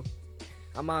here, so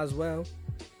I might as well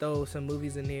throw some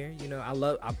movies in there. You know,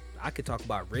 I could talk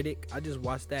about Riddick. I just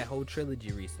watched that whole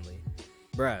trilogy recently.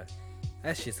 Bruh,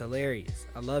 that shit's hilarious.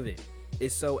 I love it.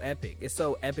 It's so epic. It's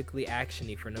so epically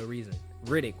actiony for no reason.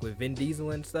 Riddick with Vin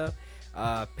Diesel and stuff.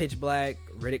 Pitch Black,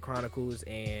 Riddick Chronicles,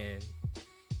 and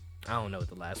I don't know what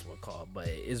the last one called, but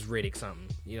it's Riddick something.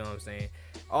 You know what I'm saying?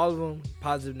 All of them,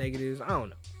 positive, negatives. I don't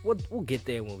know. We'll get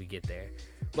there when we get there.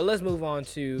 But let's move on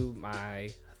to my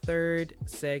third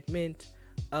segment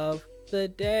of the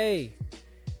day,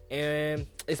 and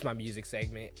it's my music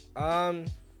segment.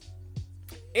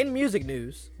 In music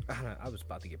news, I was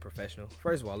about to get professional.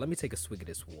 First of all, let me take a swig of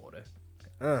this water.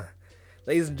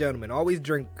 Ladies and gentlemen, always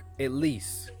drink at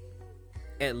least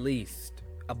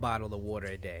a bottle of water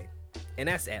a day, and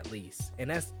that's at least.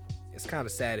 And it's kind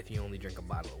of sad if you only drink a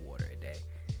bottle of water a day.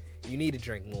 You need to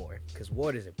drink more, because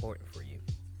water is important for you.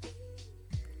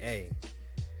 Hey,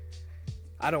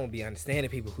 I don't be understanding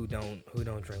people who don't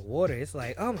drink water. It's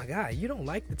like, oh my God, you don't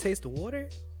like the taste of water?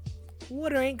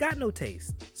 Water ain't got no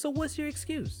taste. So what's your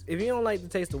excuse? If you don't like the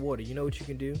taste of water, you know what you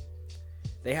can do?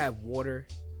 They have water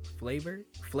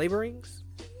flavorings.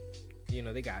 You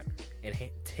know, they got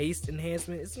taste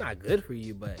enhancement. It's not good for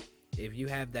you, but if you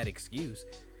have that excuse,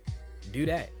 do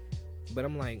that. But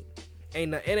I'm like,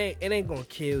 it ain't gonna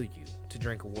kill you to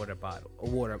drink a bottle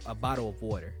of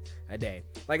water a day.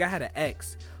 Like, I had an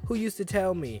ex who used to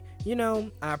tell me, you know,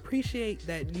 I appreciate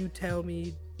that you tell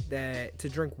me that to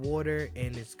drink water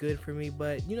and it's good for me,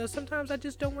 but you know, sometimes I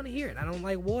just don't want to hear it. I don't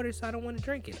like water, so I don't want to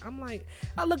drink it. I'm like,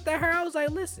 I looked at her, I was like,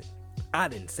 listen, I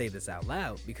didn't say this out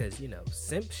loud because, you know,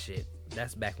 simp shit,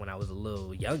 that's back when I was a little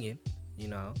youngin', you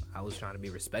know, I was trying to be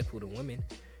respectful to women,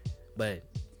 but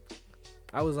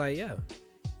I was like, yo,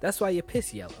 that's why you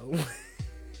piss yellow.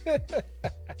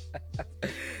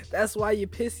 That's why you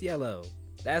piss yellow.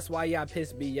 That's why y'all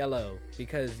piss be yellow,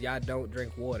 because y'all don't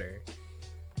drink water.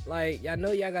 Like, y'all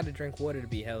know y'all gotta drink water to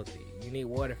be healthy. You need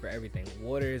water for everything.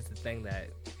 Water is the thing that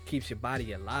keeps your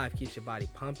body alive, keeps your body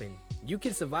pumping. You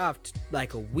can survive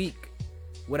like a week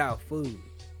without food.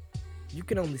 You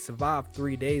can only survive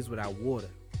 3 days without water.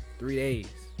 3 days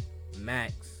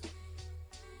max.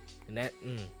 And that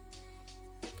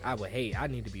I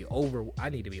need to be over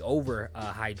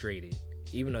hydrated,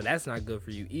 even though that's not good for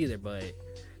you either, but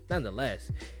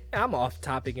nonetheless. I'm off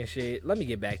topic and shit. Let me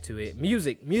get back to it.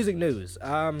 Music news.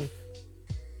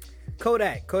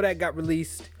 Kodak got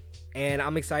released, and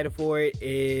I'm excited for it.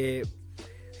 I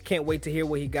can't wait to hear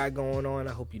what he got going on.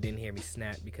 I hope you didn't hear me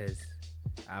snap, because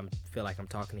I feel like I'm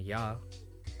talking to y'all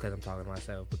because I'm talking to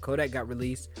myself. But Kodak got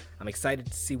released. I'm excited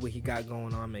to see what he got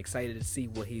going on. I'm excited to see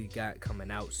what he got coming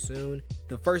out soon.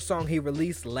 The first song he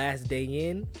released, Last Day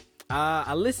In,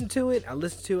 I listened to it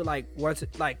like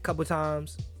a couple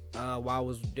times while I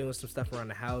was doing some stuff around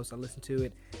the house. I listened to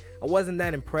it. I wasn't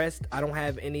that impressed. I don't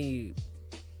have any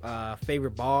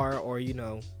favorite bar, or you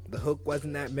know, the hook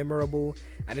wasn't that memorable.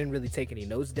 I didn't really take any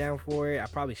notes down for it. I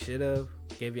probably should have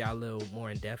gave y'all a little more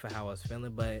in depth of how I was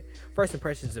feeling, but first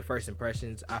impressions are first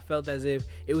impressions. I felt as if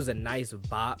it was a nice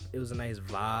bop. It was a nice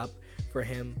vibe for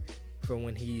him for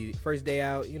when he first day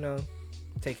out, you know,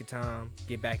 take your time,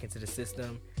 get back into the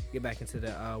system, get back into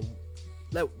the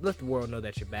let the world know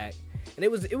that you're back. And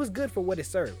it was good for what it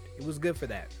served. It was good for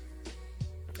that.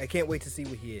 I can't wait to see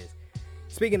what he is.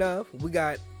 Speaking of,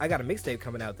 I got a mixtape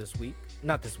coming out this week.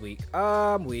 Not this week.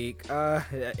 Week.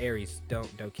 Aries,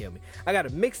 don't kill me. I got a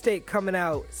mixtape coming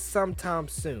out sometime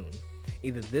soon.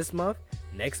 Either this month,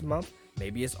 next month,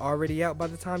 maybe it's already out by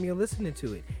the time you're listening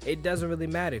to it. It doesn't really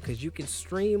matter, because you can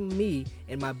stream me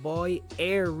and my boy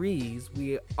Aries.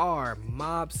 We are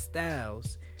Mob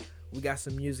Styles. We got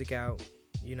some music out.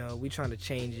 You know, we trying to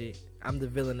change it. I'm the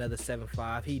villain of the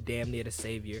 7-5. He damn near the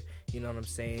savior. You know what I'm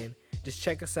saying? Just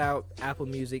check us out. Apple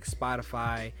Music,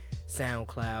 Spotify,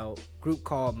 SoundCloud. Group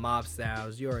called Mob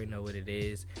Styles. You already know what it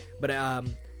is. But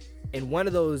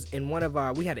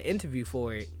we had an interview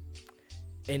for it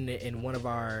in one of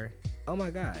our Oh my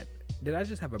god. Did I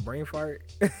just have a brain fart?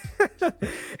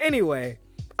 Anyway,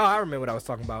 I remember what I was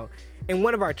talking about. In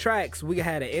one of our tracks, we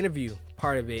had an interview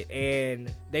part of it,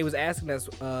 and they was asking us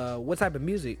what type of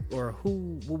music or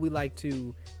who would we like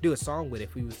to do a song with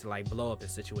if we was to like blow up in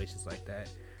situations like that.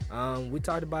 We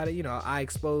talked about it. I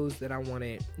exposed that I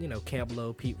wanted, Camp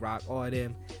Lo, Pete Rock, all of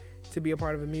them to be a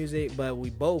part of the music, but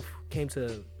we both came to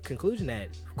the conclusion that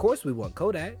of course we want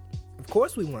Kodak. Of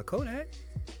course we want Kodak.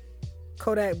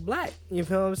 Kodak Black, you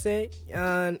feel what I'm saying?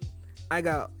 I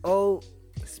got old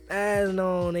spaz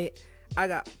on it. I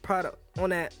got product on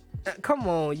that. Come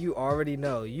on, you already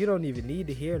know. You don't even need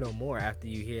to hear no more after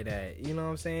you hear that. You know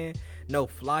what I'm saying? No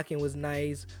Flocking was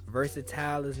nice.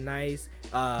 Versatile is nice.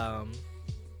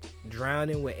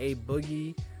 Drowning with A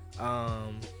Boogie.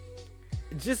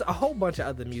 Just a whole bunch of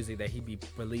other music that he be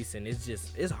releasing.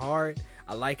 It's hard.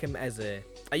 I like him as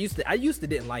I used to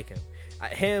didn't like him.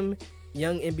 Him,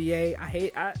 Young NBA, I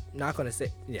hated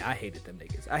them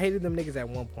niggas. I hated them niggas at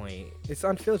one point. It's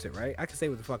unfiltered, right? I can say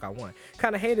what the fuck I want.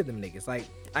 Kind of hated them niggas. Like,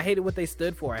 I hated what they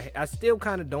stood for. I still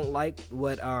kind of don't like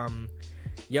what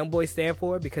Young Boy stand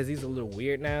for, because he's a little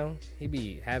weird now. He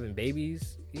be having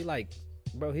babies. He like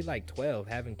 12,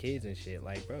 having kids and shit.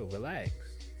 Like, bro, relax,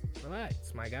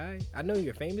 my guy. I know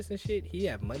you're famous and shit. He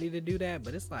have money to do that,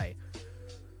 but it's like,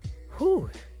 whew,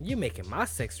 you making my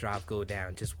sex drive go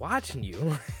down just watching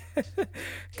you.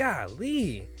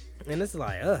 Golly. And it's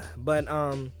like, but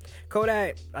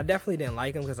Kodak, I definitely didn't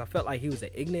like him because I felt like he was an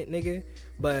ignorant nigga.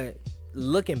 But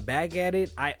looking back at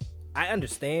it, I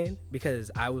understand, because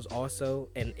I was also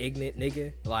an ignorant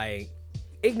nigga. Like,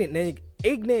 ignorant,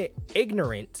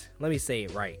 let me say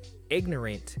it right.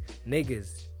 Ignorant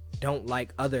niggas don't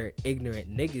like other ignorant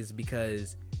niggas,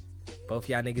 because both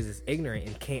y'all niggas is ignorant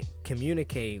and can't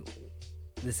communicate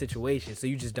the situation, so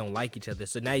you just don't like each other.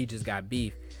 So now you just got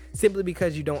beef simply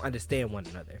because you don't understand one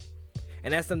another.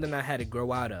 And that's something I had to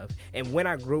grow out of. And when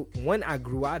I grew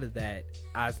out of that,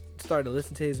 I started to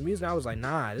listen to his music. I was like,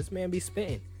 nah, this man be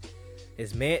spitting.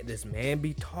 This man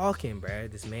be talking, bro.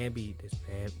 This man be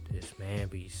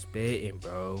spitting,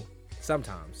 bro.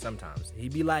 Sometimes he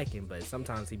be liking, but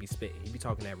sometimes he be spitting. He be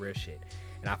talking that real shit,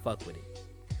 and I fuck with it.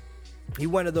 He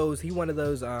one of those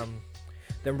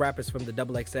them rappers from the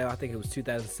Double XL. I think it was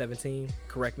 2017.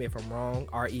 Correct me if I'm wrong.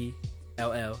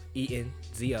 RELLENZO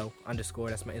 _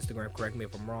 that's my Instagram. Correct me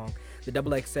if I'm wrong. The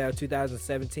Double XL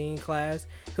 2017 class,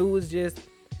 who was just,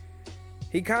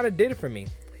 he kind of did it for me.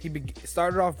 He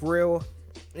started off real,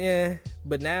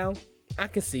 but now I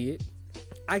can see it.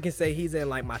 I can say he's in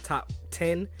like my top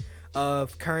 10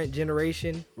 of current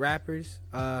generation rappers,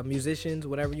 musicians,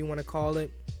 whatever you want to call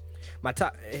it. My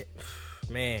top,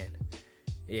 man,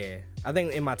 yeah. I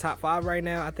think in my top 5 right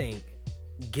now, I think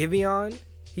Giveon.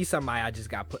 He's somebody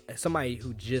somebody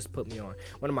who just put me on.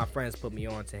 One of my friends put me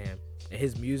on to him. And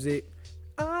his music,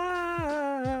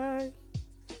 I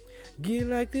get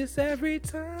like this every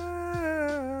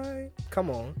time. Come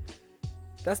on.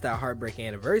 That's that Heartbreak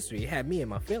Anniversary. It had me in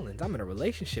my feelings. I'm in a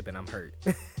relationship and I'm hurt.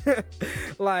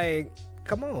 Like,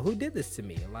 come on, who did this to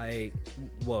me? Like,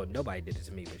 well, nobody did it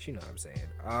to me, but you know what I'm saying.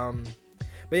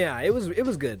 But yeah, it was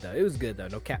good though. It was good though.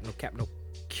 No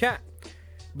cap.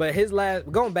 But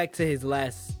going back to his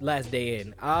last day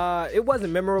in, it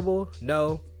wasn't memorable.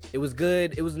 No, it was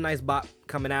good. It was a nice bop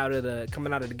coming out of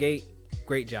the gate.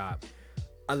 Great job.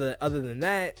 Other than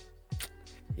that,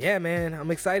 yeah, man,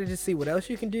 I'm excited to see what else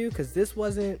you can do, because this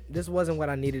wasn't what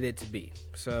I needed it to be.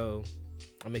 So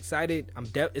I'm excited.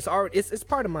 It's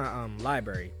part of my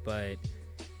library, but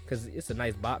because it's a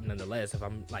nice bop nonetheless. If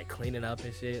I'm like cleaning up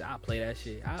and shit, I'll play that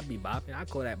shit. I'll be bopping. I'll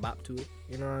call that bop to it.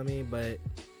 You know what I mean? But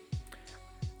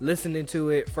listening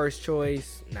to it, first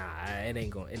choice, nah, it ain't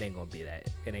gonna be that.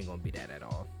 It ain't gonna be that at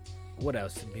all. What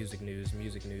else? Music news.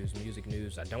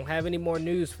 I don't have any more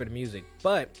news for the music,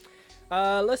 but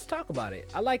let's talk about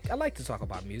it. I like to talk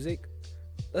about music.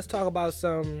 Let's talk about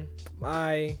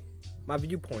my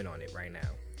viewpoint on it right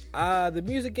now. The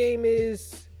music game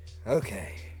is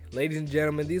okay. Ladies and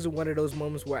gentlemen, these are one of those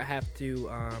moments where I have to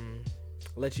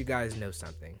let you guys know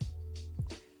something.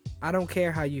 I don't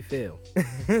care how you feel.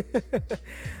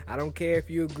 I don't care if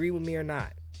you agree with me or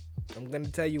not. I'm gonna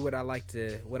tell you what I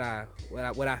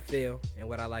feel, and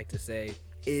what I like to say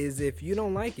is, if you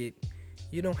don't like it,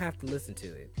 you don't have to listen to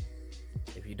it.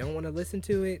 If you don't want to listen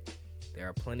to it, there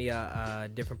are plenty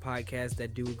of different podcasts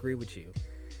that do agree with you.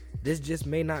 This just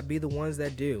may not be the ones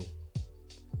that do,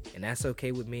 and that's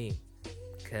okay with me,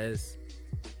 because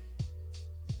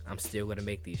I'm still gonna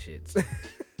make these shits.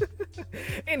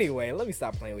 Anyway, let me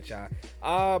stop playing with y'all.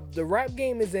 The rap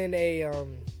game is in a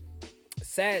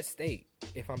sad state,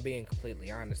 if I'm being completely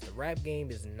honest. The rap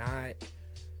game is not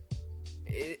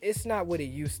it's not what it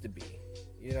used to be.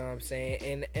 You know what I'm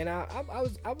saying? And I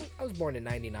was born in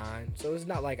 '99, so it's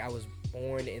not like I was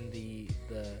born in the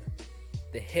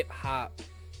hip hop,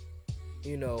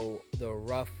 you know, the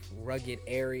rough, rugged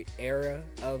era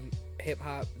of hip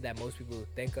hop that most people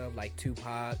think of, like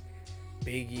Tupac,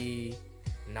 Biggie,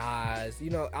 Nas.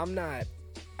 You know,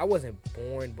 I wasn't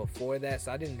born before that,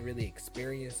 so I didn't really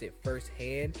experience it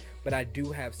firsthand, but I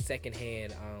do have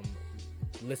secondhand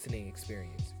listening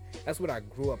experience. That's what I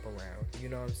grew up around. You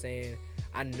know what I'm saying?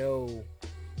 I know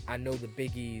the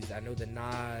Biggies, I know the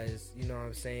Nas, you know what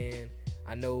I'm saying?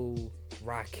 I know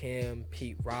Rakim,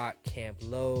 Pete Rock, Camp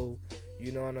Lo,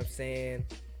 you know what I'm saying?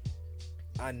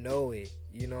 I know it,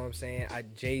 you know what I'm saying?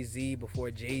 Jay-Z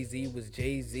before Jay-Z was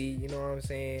Jay-Z, you know what I'm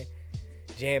saying?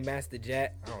 Jam Master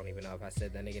Jack, I don't even know if I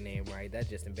said that nigga name right. That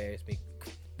just embarrassed me.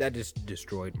 That just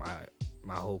destroyed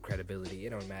my whole credibility.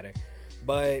 It don't matter.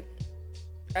 But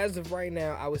as of right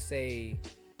now, I would say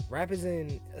rap it's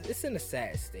in a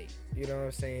sad state. You know what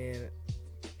I'm saying?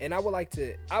 And I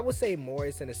would say more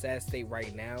it's in a sad state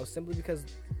right now simply because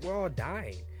we're all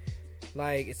dying.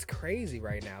 Like, it's crazy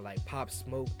right now. Like, Pop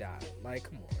Smoke died. Like,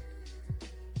 come on.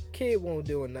 Kid won't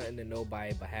doing nothing to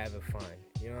nobody but having fun.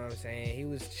 You know what I'm saying? He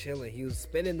was chilling. He was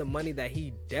spending the money that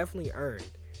he definitely earned.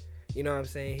 You know what I'm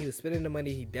saying? He was spending the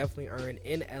money he definitely earned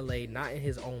in LA, not in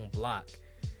his own block.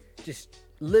 Just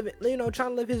living, you know, trying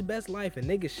to live his best life. And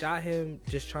niggas shot him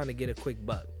just trying to get a quick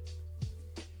buck.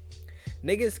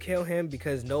 Niggas kill him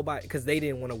because they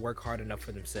didn't want to work hard enough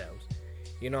for themselves.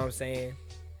 You know what I'm saying?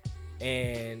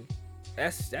 And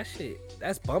that's shit.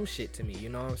 That's bum shit to me. You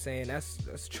know what I'm saying?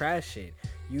 That's trash shit.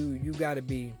 You gotta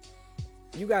be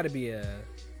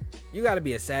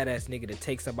a sad ass nigga to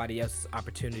take somebody else's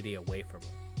opportunity away from them.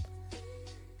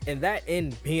 And that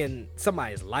in being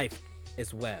somebody's life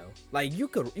as well. Like, you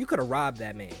could have robbed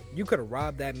that man. You could have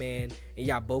robbed that man, and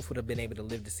y'all both would have been able to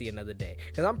live to see another day.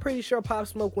 Because I'm pretty sure Pop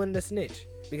Smoke wasn't a snitch.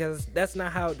 Because that's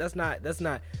not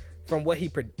from what he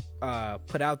put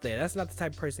out there. That's not the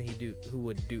type of person who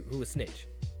would snitch.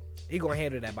 He gonna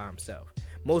handle that by himself.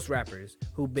 Most rappers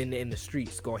who've been in the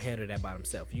streets gonna handle that by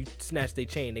themselves. You snatch their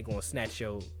chain, they gonna snatch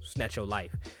your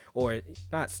life, or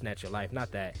not snatch your life,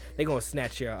 not that. They gonna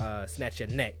snatch your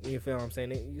neck. You feel what I'm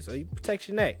saying? So you protect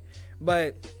your neck,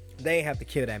 but they ain't have to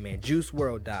kill that man. Juice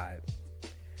WRLD died.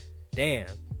 Damn,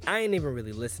 I ain't even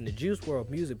really listened to Juice WRLD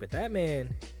music, but that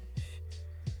man,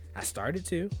 I started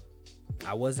to.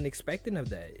 I wasn't expecting of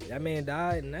that. That man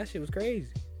died, and that shit was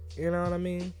crazy. You know what I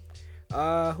mean?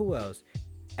 Who else?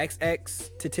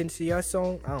 XX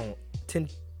Tentacion,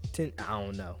 I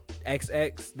don't know.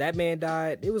 XX, that man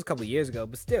died. It was a couple years ago,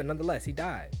 but still, nonetheless, he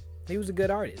died. He was a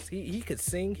good artist. He could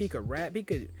sing, he could rap, he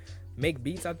could make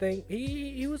beats. I think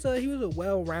he was a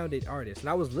well-rounded artist, and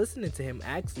I was listening to him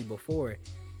actually before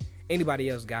anybody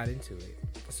else got into it.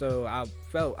 So I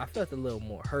felt a little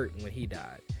more hurt when he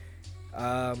died.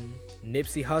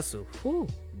 Nipsey Hussle, whew,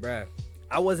 bruh.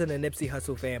 I wasn't a Nipsey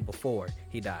Hussle fan before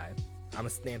he died. I'm gonna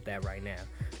stamp that right now.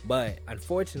 But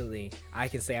unfortunately, I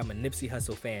can say I'm a Nipsey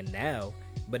Hussle fan now,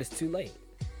 but it's too late.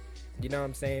 You know what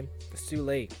I'm saying? It's too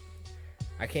late.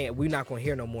 We're not gonna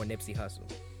hear no more Nipsey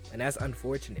Hussle. And that's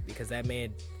unfortunate because that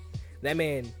man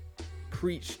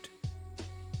preached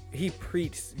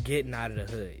getting out of the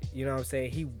hood. You know what I'm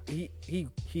saying? He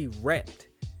repped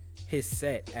his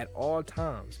set at all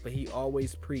times, but he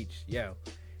always preached, yo,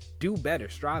 do better,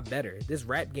 strive better. This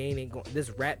rap game ain't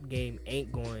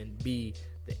going to be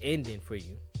the ending for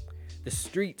you. The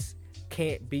streets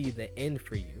can't be the end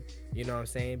for you. You know what I'm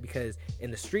saying? Because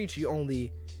in the streets you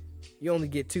only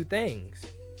get two things.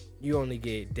 You only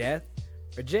get death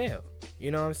or jail.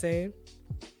 You know what I'm saying?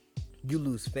 You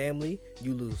lose family,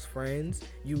 you lose friends,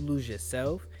 you lose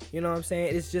yourself. You know what I'm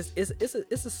saying? It's just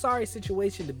it's a sorry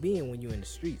situation to be in when you're in the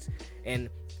streets. And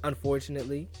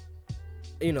unfortunately,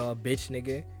 you know, a bitch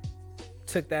nigga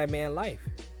took that man's life.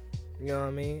 You know what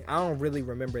I mean? I don't really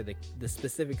remember the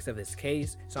specifics of his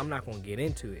case, so I'm not gonna get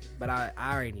into it. But I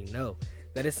already know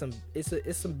that it's some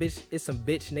bitch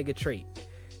nigga trait.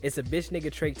 It's a bitch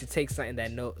nigga trait to take something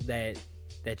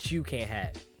that you can't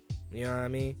have. You know what I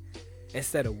mean?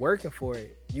 Instead of working for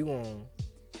it, you gonna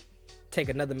take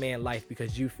another man's life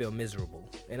because you feel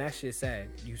miserable, and that shit's sad.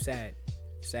 You sad,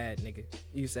 nigga.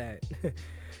 You sad.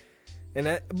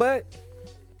 But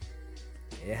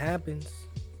it happens.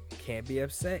 Can't be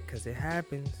upset because it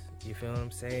happens. You feel what I'm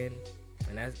saying?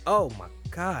 And that's, oh my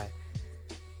God.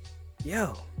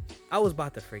 Yo, I was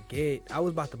about to forget. I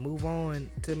was about to move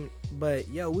on but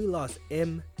yo, we lost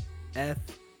MF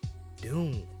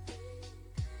Doom.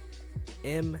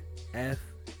 MF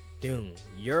Doom.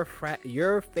 Your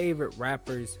favorite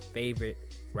rapper's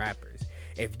favorite rappers.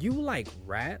 If you like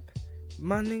rap,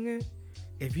 my nigga,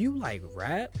 if you like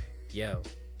rap, yo,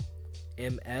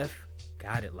 MF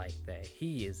got it like that.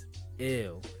 He is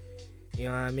ill. You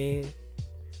know what I mean?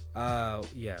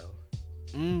 Yo.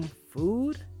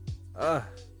 Food? Oh,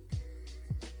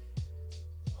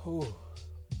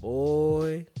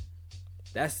 boy.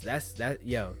 That's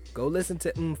yo, go listen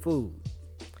to Food.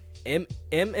 M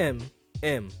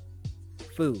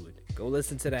Food. Go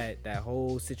listen to that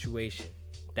whole situation.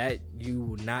 That you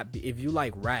will not be, if you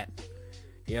like rap,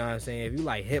 you know what I'm saying? If you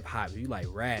like hip hop, if you like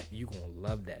rap, you gonna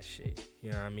love that shit.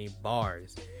 You know what I mean?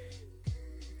 Bars.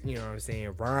 You know what I'm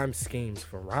saying? Rhyme schemes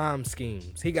for rhyme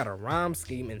schemes. He got a rhyme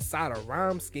scheme inside a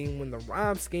rhyme scheme when the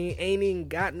rhyme scheme ain't even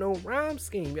got no rhyme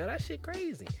scheme. Yo, that shit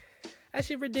crazy. That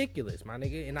shit ridiculous, my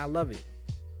nigga. And I love it.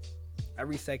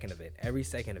 Every second of it. Every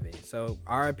second of it. So,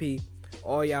 RIP,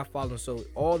 all y'all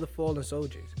all the fallen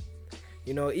soldiers.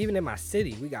 You know, even in my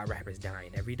city, we got rappers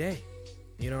dying every day.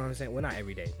 You know what I'm saying? Well, not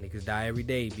every day. Niggas die every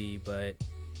day, B, but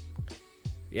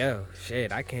yo,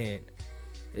 shit, I can't.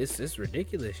 It's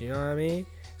ridiculous, you know what I mean?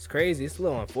 It's crazy. It's a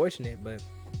little unfortunate, but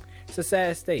it's a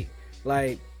sad state.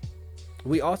 Like,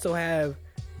 we also have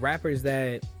rappers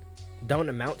that don't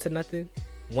amount to nothing.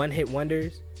 One-hit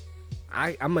wonders.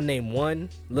 I'm gonna name one,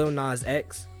 Lil Nas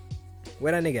X.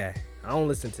 Where that nigga at? I don't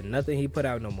listen to nothing he put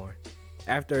out no more.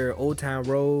 After Old Town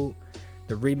Road,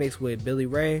 the remix with Billy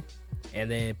Ray,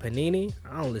 and then Panini,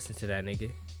 I don't listen to that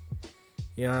nigga.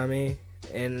 You know what I mean?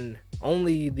 And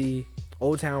only the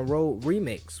Old Town Road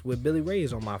remix with Billy Ray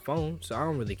is on my phone, so I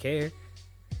don't really care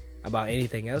about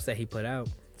anything else that he put out.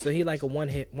 So he like a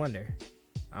one-hit wonder.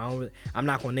 I'm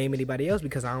not gonna name anybody else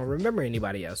because I don't remember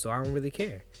anybody else, so I don't really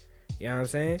care. You know what I'm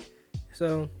saying?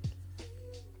 So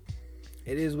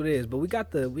it is what it is. But we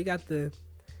got the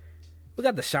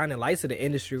shining lights of the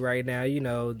industry right now. You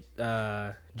know,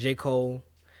 J. Cole,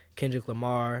 Kendrick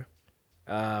Lamar,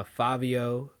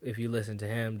 Fabio. If you listen to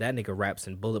him, that nigga raps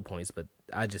in bullet points, but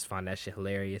I just find that shit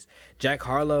hilarious. Jack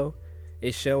Harlow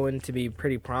is showing to be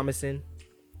pretty promising.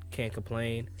 Can't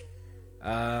complain.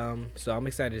 So I'm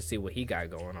excited to see what he got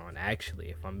going on. Actually,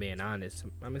 if I'm being honest,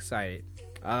 I'm excited.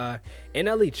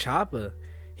 NLE Choppa,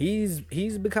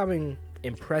 he's becoming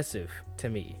impressive to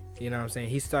me. You know what I'm saying?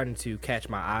 He's starting to catch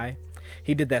my eye.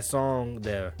 He did that song,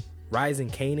 the Rising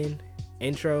Kanan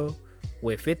intro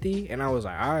with 50, and I was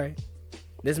like, all right,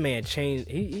 this man changed.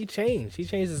 He changed. He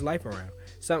changed his life around.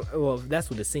 Well, that's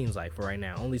what it seems like for right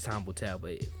now. Only time will tell,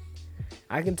 but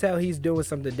I can tell he's doing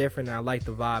something different, and I like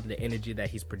the vibe, the energy that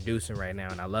he's producing right now,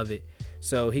 and I love it.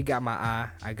 So he got my eye.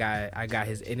 I got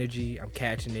his energy. I'm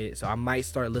catching it. So I might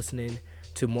start listening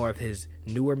to more of his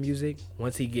newer music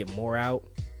once he get more out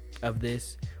of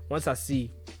this. Once I see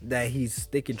that he's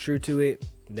sticking true to it,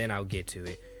 then I'll get to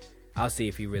it. I'll see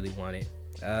if he really want it.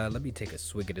 Let me take a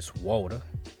swig of this water.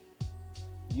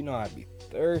 You know I'd be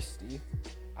thirsty.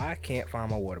 I can't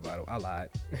find my water bottle. I lied.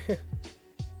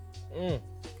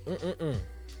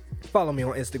 Follow me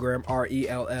on Instagram,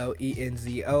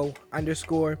 RELLENZO_.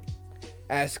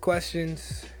 Ask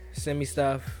questions. Send me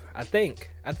stuff. I think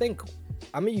I'm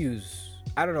gonna use.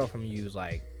 I don't know if I'm gonna use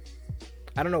I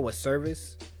don't know what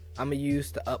service I'm gonna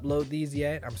use to upload these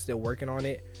yet. I'm still working on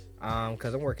it.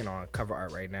 Cause I'm working on cover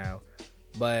art right now.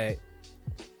 But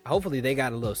hopefully they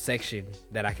got a little section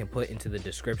that I can put into the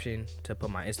description to put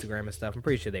my Instagram and stuff. I'm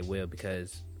pretty sure they will,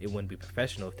 because it wouldn't be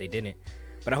professional if they didn't.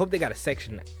 But I hope they got a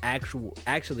section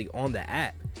actually on the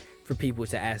app for people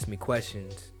to ask me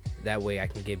questions. That way I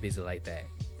can get busy like that.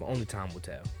 But only time will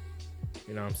tell.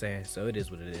 You know what I'm saying? So it is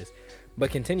what it is.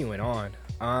 But continuing on,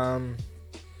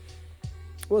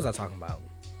 what was I talking about?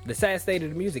 The sad state of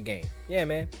the music game. Yeah,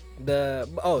 man. I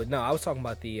was talking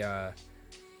about the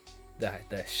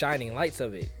shining lights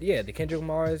of it. Yeah, the Kendrick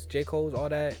Lamar's, J. Cole's, all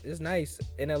that. It's nice.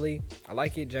 NLE, I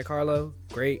like it. Jack Harlow,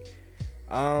 great.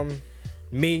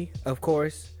 Me, of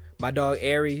course. My dog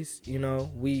Aries, you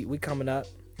know, we coming up.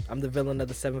 I'm the villain of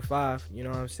the 7-5, you know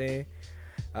what I'm saying?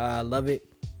 Love it.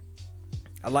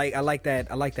 I like that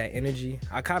energy.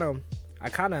 I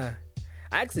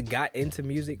actually got into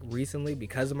music recently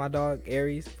because of my dog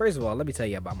Aries. First of all, let me tell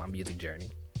you about my music journey,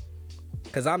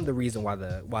 because I'm the reason why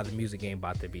the music game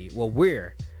about to be. Well,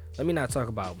 let me not talk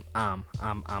about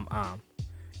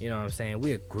you know what I'm saying?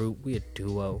 We a group, we a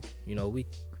duo, you know, we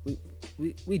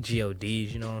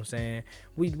GODs, you know what I'm saying?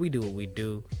 We do what we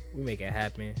do. We make it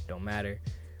happen. Don't matter.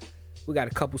 We got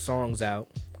a couple songs out,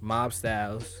 Mob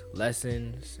Styles,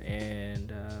 Lessons,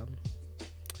 and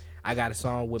I got a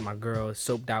song with my girl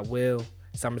Soap Will,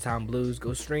 Summertime Blues.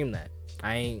 Go stream that.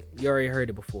 You already heard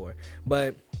it before.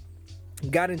 But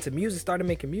got into music, started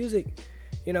making music.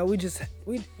 You know, we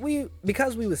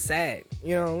because we was sad,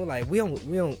 you know, like we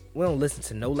don't listen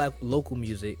to no local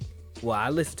music. Well, I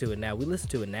listen to it now. We listen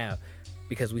to it now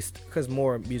because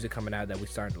more music coming out that we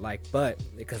starting to like. But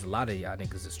because a lot of y'all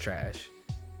niggas is trash,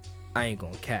 I ain't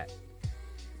gonna cap.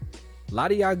 A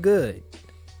lot of y'all good,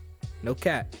 no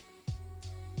cap.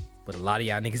 But a lot of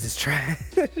y'all niggas is trash.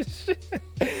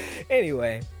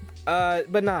 Anyway,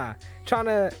 but nah,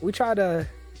 we try to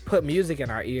put music in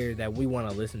our ear that we want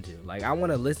to listen to. Like, I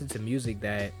want to listen to music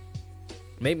that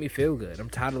make me feel good. I'm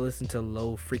tired of listening to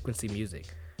low frequency music.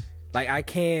 Like, I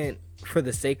can't, for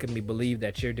the sake of me, believe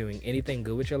that you're doing anything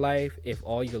good with your life if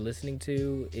all you're listening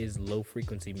to is low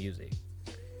frequency music.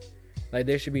 Like,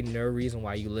 there should be no reason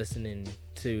why you listening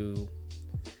to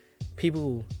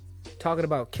people talking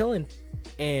about killing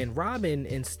and robbing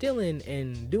and stealing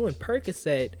and doing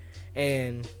Percocet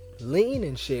and lean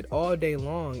and shit all day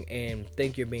long and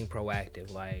think you're being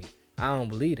proactive. Like, I don't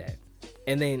believe that.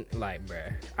 And then, like,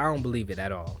 bruh, I don't believe it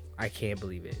at all. I can't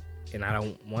believe it. And I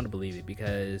don't want to believe it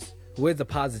because where's the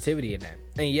positivity in that?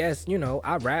 And yes, you know,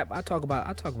 I rap, I talk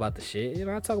about the shit, you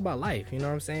know, I talk about life, you know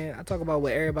what I'm saying? I talk about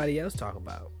what everybody else talk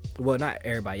about. Well, not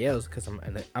everybody else, because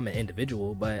I'm an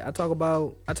individual, but I talk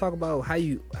about how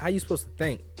you supposed to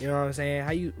think, you know what I'm saying?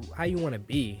 How you want to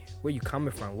be, where you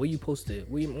coming from, where you supposed to,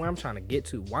 where I'm trying to get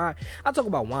to, why I talk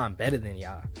about why I'm better than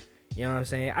y'all. You know what I'm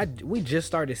saying? We just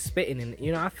started spitting, and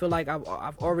you know, I feel like I've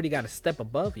already got a step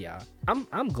above y'all.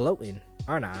 I'm gloating,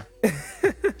 aren't I?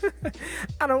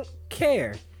 I don't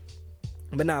care.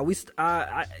 But nah,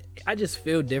 I just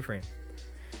feel different.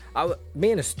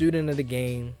 Being a student of the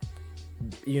game,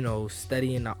 you know,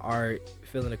 studying the art,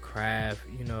 feeling the craft,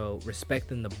 you know,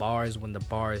 respecting the bars when the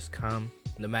bars come,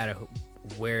 no matter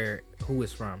who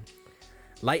it's from.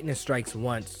 Lightning strikes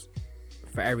once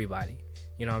for everybody.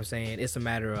 You know what I'm saying? It's a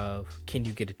matter of, can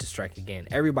you get it to strike again?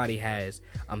 Everybody has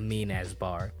a mean-ass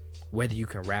bar, whether you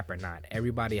can rap or not.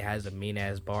 Everybody has a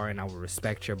mean-ass bar, and I will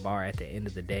respect your bar at the end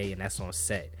of the day, and that's on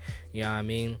set. You know what I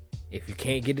mean? If you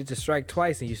can't get it to strike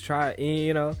twice and you try,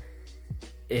 you know,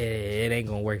 it ain't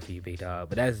gonna work for you, big dog.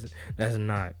 But that's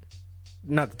not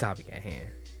the topic at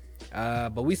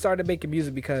hand. But we started making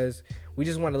music because we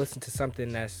just want to listen to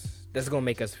something that's gonna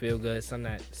make us feel good,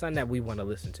 something that we want to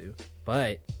listen to.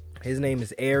 But his name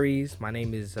is Aries. My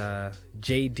name is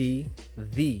JD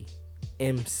the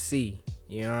MC.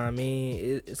 You know what I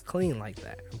mean? It's clean like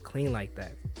that. I'm clean like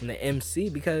that. I'm the MC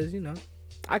because, you know,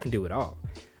 I can do it all.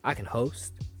 I can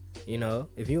host. You know,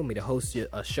 if you want me to host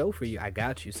a show for you, I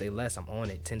got you. Say less, I'm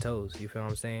on it, 10 toes. You feel what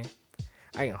I'm saying?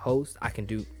 I can host. I can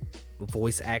do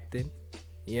voice acting.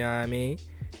 You know what I mean?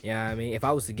 You know what I mean? If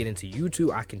I was to get into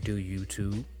YouTube, I can do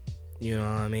YouTube. You know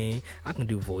what I mean? I can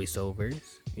do voiceovers.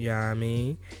 You know what I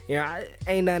mean? You know,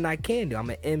 ain't nothing I can do. I'm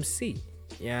an MC.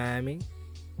 You know what I mean?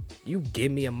 You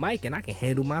give me a mic and I can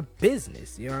handle my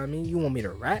business. You know what I mean? You want me to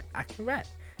rap? I can rap.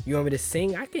 You want me to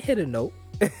sing? I can hit a note.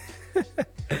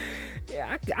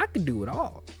 Yeah, I can do it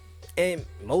all. And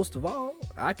most of all,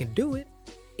 I can do it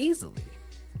easily.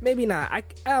 Maybe not. I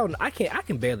don't know. I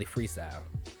can barely freestyle.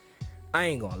 I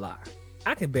ain't gonna lie.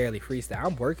 I can barely freestyle.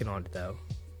 I'm working on it though.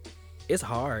 It's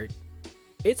hard.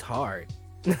 It's hard.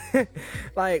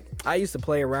 Like, I used to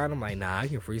play around. I'm like, nah, I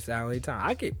can freestyle anytime.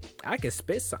 I could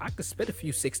spit a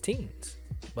few 16s.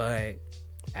 But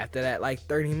after that, like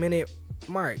 30-minute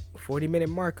mark, 40-minute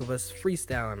mark of us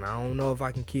freestyling, I don't know if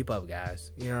I can keep up,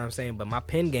 guys. You know what I'm saying? But my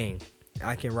pen game,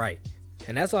 I can write.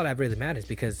 And that's all that really matters,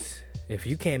 because if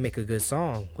you can't make a good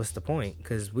song, what's the point?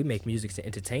 Because we make music to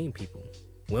entertain people.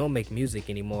 We don't make music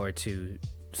anymore to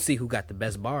see who got the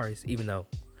best bars, even though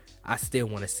I still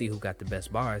want to see who got the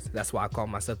best bars. That's why I call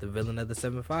myself the villain of the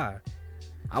 7-5.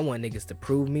 I want niggas to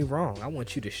prove me wrong. I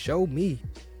want you to show me.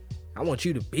 I want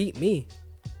you to beat me.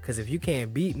 Because if you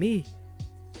can't beat me,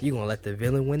 you gonna let the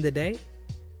villain win the day?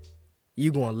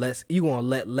 You gonna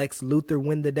let Lex Luthor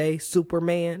win the day?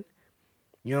 Superman?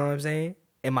 You know what I'm saying?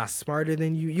 Am I smarter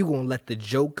than you? You gonna let the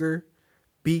Joker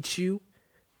beat you?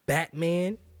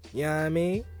 Batman? You know what I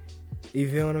mean? You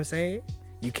feel what I'm saying?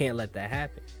 You can't let that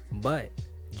happen. But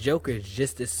Joker is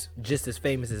just as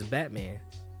famous as Batman.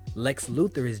 Lex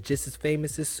Luthor is just as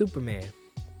famous as Superman.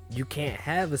 You can't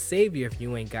have a savior if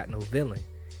you ain't got no villain.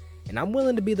 And I'm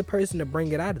willing to be the person to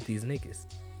bring it out of these niggas.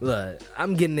 Look,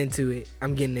 I'm getting into it.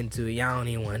 Y'all don't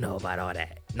even want to know about all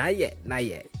that. Not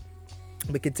yet.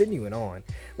 But continuing on,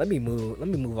 let me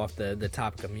move off the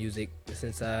topic of music,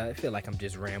 since I feel like I'm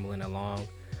just rambling along.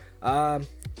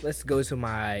 Let's go to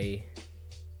my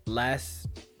last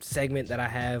segment that I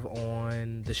have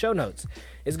on the show notes.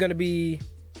 It's gonna be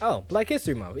Black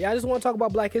History Month. Yeah, I just want to talk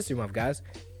about Black History Month, guys,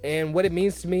 and what it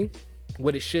means to me,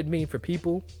 what it should mean for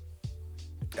people,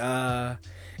 and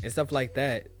stuff like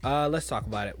that. Let's talk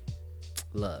about it.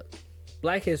 Look,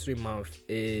 Black History Month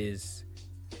is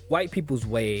white people's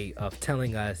way of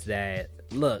telling us that,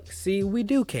 look, see, we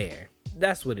do care.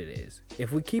 That's what it is.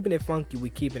 If we're keeping it funky,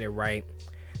 we're keeping it right.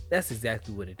 That's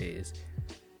exactly what it is.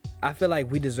 I feel like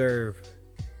we deserve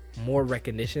more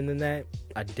recognition than that.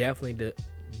 I definitely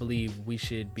believe we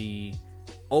should be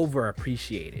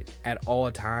overappreciated at all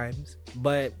times.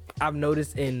 But I've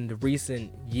noticed in the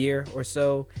recent year or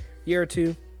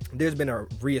two, there's been a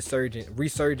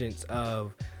resurgence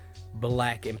of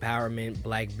black empowerment,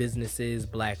 black businesses,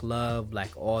 black love, black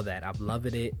all that. I'm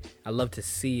loving it. I love to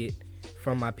see it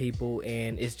from my people,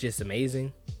 and it's just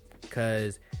amazing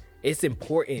because it's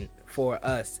important for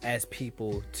us as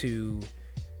people to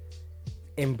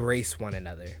embrace one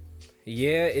another.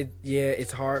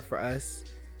 It's hard for us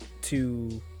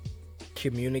to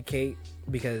communicate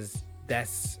because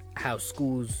that's how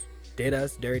schools did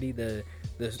us dirty. The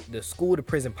school to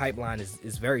prison pipeline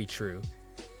is very true.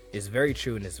 It's very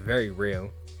true and it's very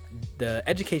real. The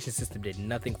education system did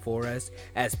nothing for us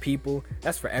as people.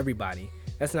 That's for everybody.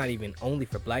 That's not even only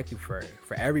for black people,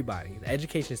 for everybody. The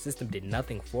education system did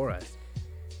nothing for us.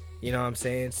 You know what I'm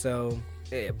saying? So,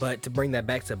 but to bring that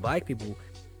back to black people,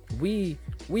 we've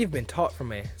been taught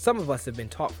some of us have been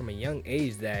taught from a young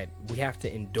age that we have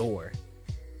to endure,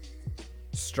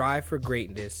 strive for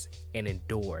greatness, and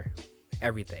endure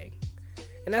everything.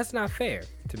 And that's not fair,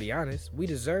 to be honest. We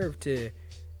deserve to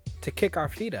kick our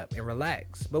feet up and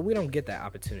relax, but we don't get that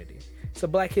opportunity. So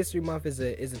Black History Month is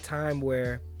a time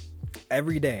where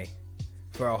every day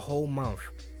for a whole month,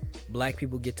 black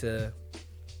people get to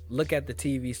look at the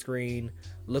TV screen,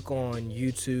 look on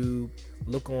YouTube,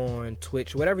 look on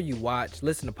Twitch, whatever you watch,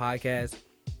 listen to podcasts,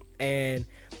 and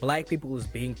black people is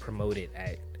being promoted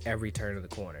at every turn of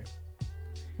the corner.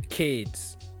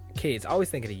 Kids, I always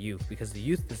think of the youth because the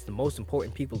youth is the most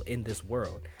important people in this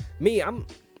world. Me, I'm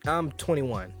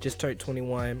 21, just turned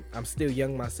 21. I'm still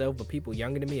young myself, but people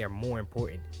younger than me are more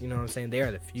important. You know what I'm saying? They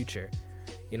are the future.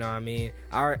 You know what I mean?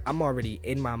 I'm already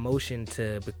in my motion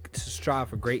to strive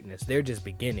for greatness. They're just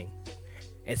beginning.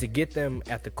 And to get them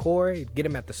at the core, get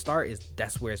them at the start,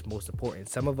 that's where it's most important.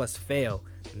 Some of us fail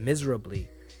miserably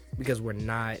because we're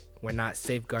not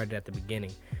safeguarded at the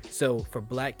beginning. So for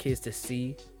black kids to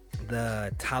see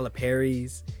the Tyler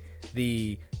Perrys,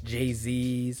 the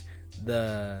Jay-Z's,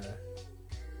 the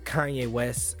Kanye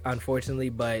West, unfortunately,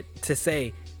 but to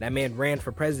say that man ran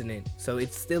for president, so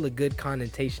it's still a good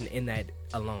connotation in that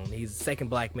alone. He's the second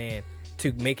black man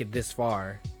to make it this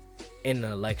far in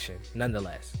an election.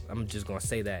 Nonetheless, I'm just gonna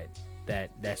say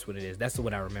that's what it is. That's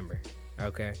what I remember.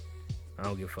 Okay, I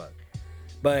don't give a fuck.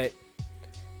 But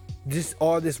just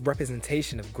all this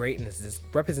representation of greatness, this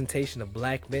representation of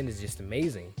black men is just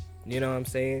amazing. You know what I'm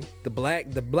saying? The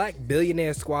black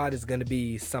billionaire squad is gonna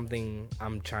be something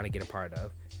I'm trying to get a part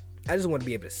of. I just want to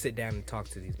be able to sit down and talk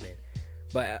to these men.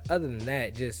 But other than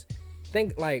that, just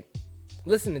think, like,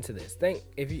 listening to this. Think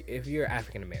if you're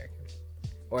African American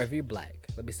or if you're black.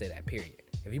 Let me say that. Period.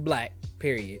 If you're black,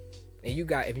 period, and you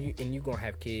gonna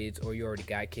have kids or you already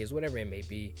got kids, whatever it may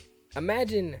be.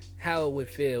 Imagine how it would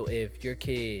feel if your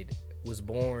kid was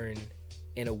born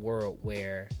in a world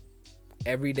where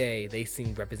every day they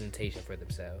seen representation for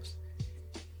themselves.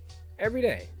 Every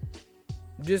day,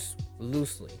 just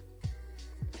loosely.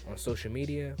 On social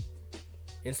media,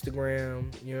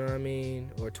 Instagram, you know what I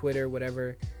mean, or Twitter,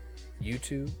 whatever,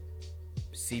 YouTube,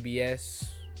 CBS,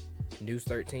 News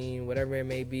 13, whatever it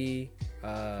may be,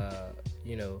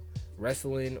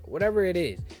 wrestling, whatever it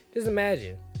is. Just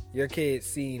imagine your kid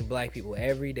seeing black people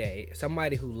every day,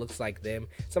 somebody who looks like them,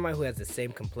 somebody who has the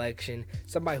same complexion,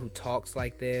 somebody who talks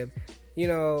like them,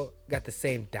 got the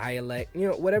same dialect,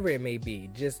 whatever it may be,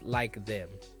 just like them.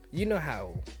 You know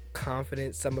how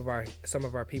confident some of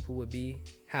our people would be,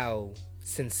 how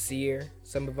sincere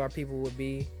some of our people would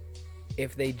be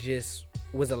if they just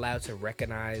was allowed to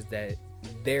recognize that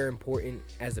they're important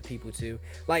as a people too.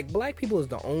 Like, black people is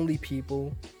the only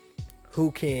people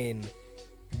who can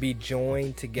be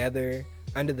joined together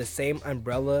under the same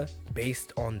umbrella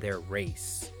based on their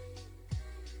race.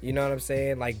 You know what I'm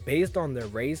saying? Like, based on their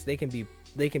race, they can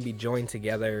be joined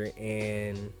together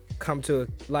and come to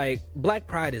like, black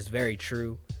pride is very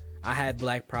true. I had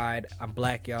black pride. I'm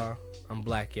black, y'all. I'm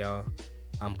black, y'all.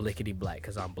 I'm blickety black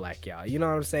because I'm black, y'all. You know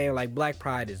what I'm saying? Like, black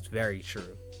pride is very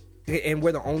true. And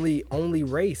we're the only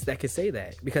race that can say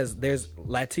that, because there's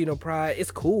Latino pride. It's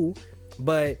cool,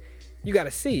 but you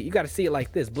gotta see it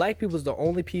like this. Black people is the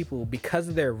only people, because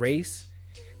of their race,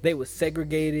 they were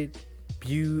segregated,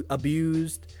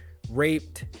 abused,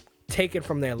 raped, taken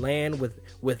from their land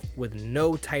with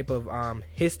no type of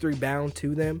history bound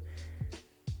to them,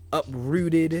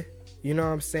 uprooted. You know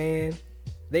what I'm saying?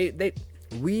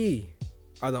 We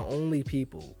are the only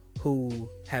people who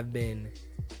have been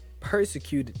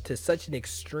persecuted to such an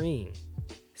extreme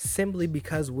simply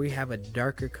because we have a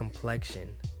darker complexion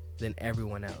than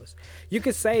everyone else. You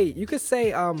could say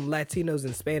Latinos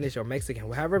in Spanish or Mexican,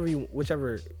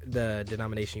 whichever the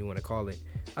denomination you want to call it.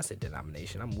 I said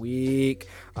denomination. I'm weak.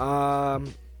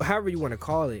 However you want to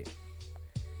call it,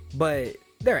 but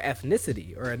their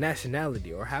ethnicity or a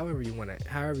nationality or however you want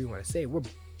to say it,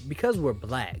 because we're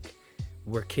black,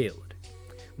 we're killed.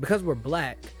 Because we're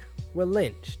black, we're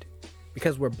lynched.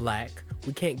 Because we're black,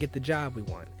 we can't get the job we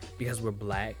want. Because we're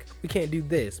black, we can't do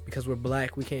this. Because we're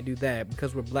black, we can't do that.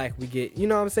 Because we're black, we get, you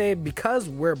know what I'm saying? Because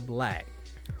we're black,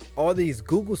 all these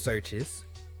Google searches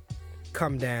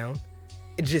come down,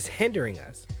 just hindering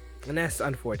us. And that's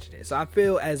unfortunate. So I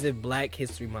feel as if Black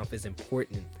History Month is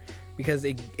important because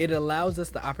it allows us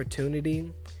the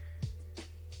opportunity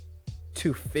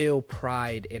to feel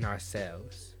pride in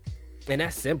ourselves. And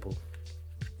that's simple.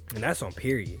 And that's on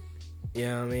period. You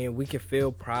know what I mean? We can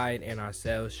feel pride in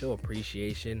ourselves, show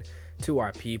appreciation to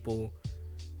our people,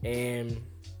 and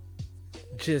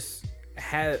just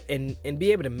have and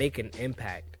be able to make an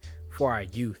impact for our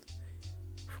youth,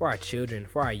 for our children,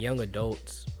 for our young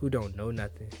adults who don't know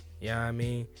nothing. You know what I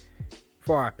mean?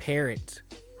 For our parents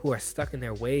who are stuck in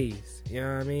their ways. You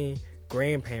know what I mean?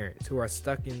 Grandparents who are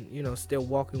stuck in, still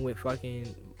walking with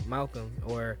fucking Malcolm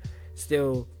or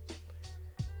still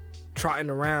trotting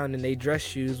around in they dress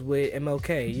shoes with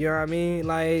MLK. You know what I mean?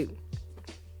 Like,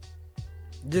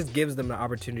 just gives them the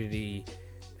opportunity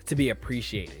to be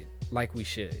appreciated like we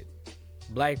should.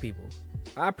 Black people,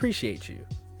 I appreciate you.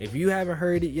 If you haven't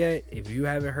heard it yet, if you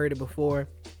haven't heard it before,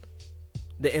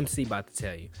 the MC about to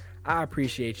tell you. I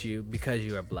appreciate you because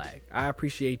you are black. I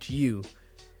appreciate you.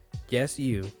 Yes,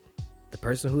 you. The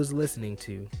person who is listening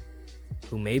to,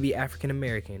 who may be African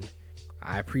American.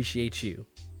 I appreciate you.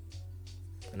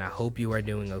 And I hope you are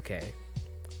doing okay.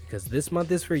 Because this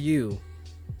month is for you,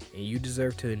 and you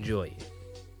deserve to enjoy it.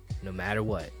 No matter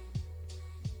what.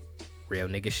 Real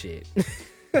nigga shit.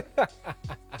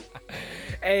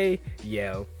 Hey,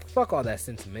 yo. Fuck all that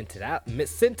sentimental.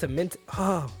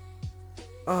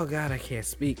 Oh God, I can't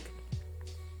speak.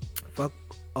 Fuck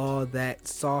all that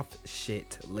soft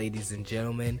shit, ladies and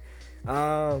gentlemen.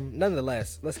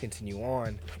 Nonetheless, let's continue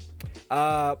on.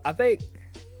 I think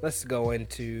let's go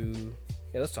into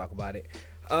let's talk about it.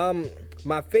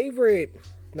 My favorite,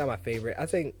 I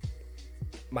think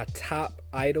my top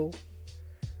idol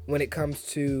when it comes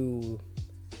to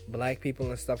black people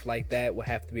and stuff like that would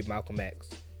have to be Malcolm X.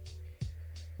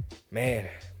 Man,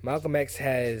 Malcolm X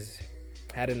has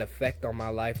had an effect on my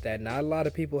life that not a lot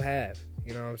of people have.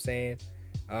 You know what I'm saying?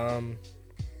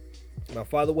 My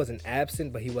father wasn't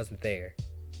absent, but he wasn't there.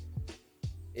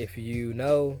 If you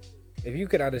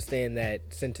could understand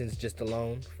that sentence just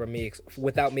alone from me,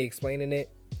 without me explaining it,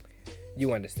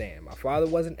 you understand. My father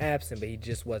wasn't absent, but he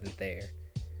just wasn't there.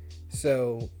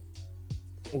 So,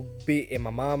 and my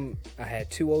mom, I had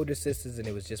two older sisters, and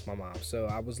it was just my mom. So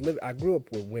I grew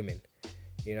up with women.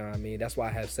 You know what I mean? That's why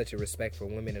I have such a respect for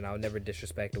women, and I'll never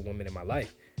disrespect a woman in my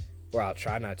life. Or I'll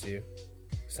try not to.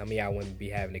 Some of y'all wouldn't be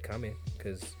having it coming,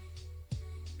 because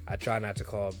I try not to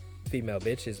call female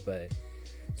bitches, but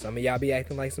some of y'all be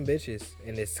acting like some bitches,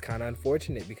 and it's kind of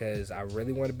unfortunate because I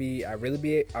really want to be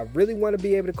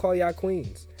able to call y'all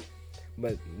queens.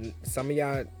 But some of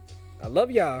y'all, I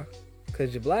love y'all,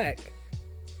 because you're black.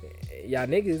 Y'all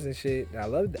niggas and shit. I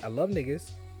love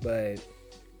niggas, but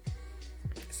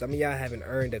some of y'all haven't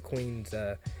earned a queen's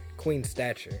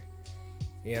stature.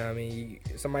 You know what I mean?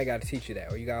 Somebody got to teach you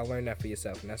that, or you got to learn that for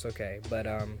yourself, and that's okay. But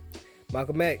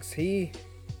Malcolm X, he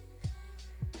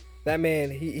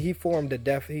formed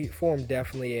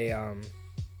definitely a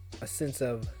sense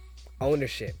of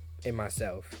ownership in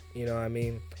myself. You know what I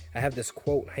mean? I have this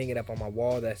quote hanging up on my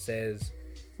wall that says,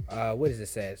 what does it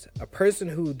say? A person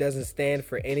who doesn't stand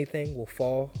for anything will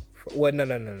fall.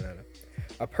 No.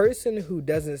 A person who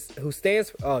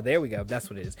stands for, oh, there we go. That's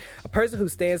what it is. A person who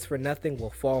stands for nothing will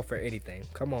fall for anything.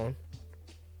 Come on.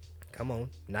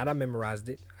 Not I memorized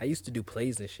it. I used to do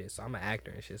plays and shit, so I'm an actor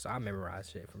and shit, so I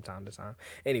memorize shit from time to time.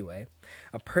 Anyway,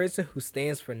 a person who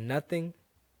stands for nothing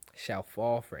shall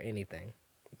fall for anything.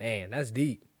 Man, that's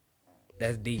deep.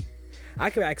 That's deep. I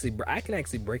can actually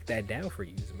break that down for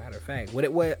you. As a matter of fact,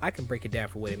 what I can break it down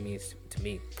for what it means to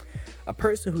me. A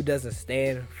person who doesn't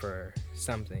stand for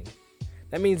something.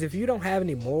 That means if you don't have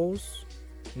any morals,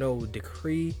 no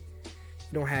decree,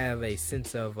 you don't have a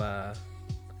sense of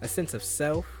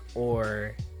self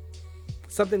or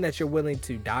something that you're willing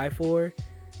to die for,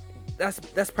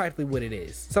 that's practically what it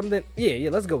is. Something, yeah,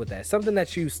 let's go with that. Something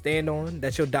that you stand on,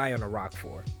 that you'll die on a rock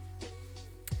for.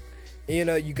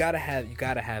 You gotta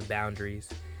have boundaries.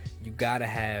 You gotta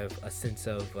have a sense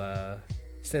of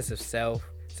sense of self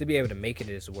to be able to make it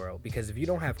in this world. Because if you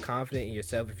don't have confidence in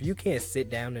yourself, if you can't sit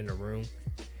down in a room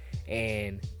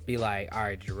and be like, all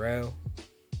right, Jarrell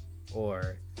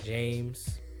or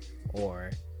James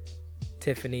or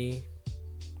Tiffany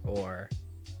or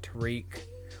Tariq,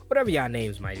 whatever y'all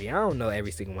names might be. I don't know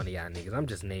every single one of y'all niggas. I'm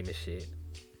just naming shit.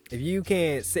 If you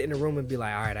can't sit in a room and be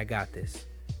like, all right, I got this.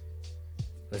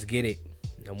 Let's get it.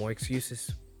 No more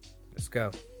excuses. Let's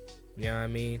go. You know what I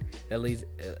mean? At least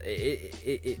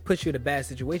it puts you in a bad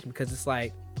situation, because it's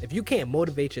like, if you can't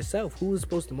motivate yourself, who is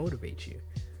supposed to motivate you?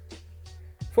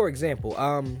 For example,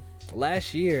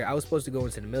 last year I was supposed to go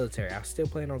into the military. I was still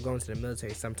planning on going to the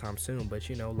military sometime soon, but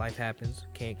you know, life happens,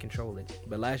 can't control it.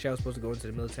 But last year I was supposed to go into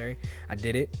the military. I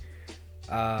did it.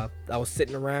 I was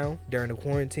sitting around during the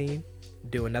quarantine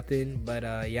doing nothing but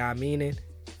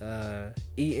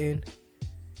eating,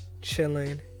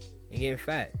 chilling, and getting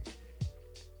fat.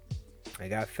 I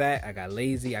got fat, I got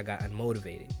lazy, I got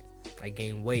unmotivated. I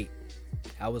gained weight.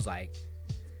 I was like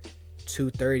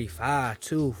 235,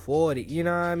 240, you know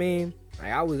what I mean?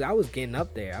 Like I was getting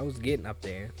up there.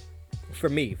 For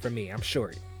me, I'm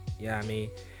short. You know what I mean?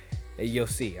 You'll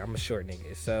see, I'm a short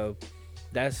nigga. So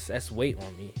that's weight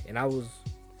on me. And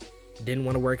didn't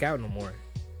want to work out no more.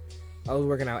 I was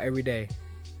working out every day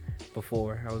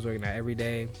before. I was working out every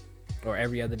day or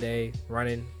every other day,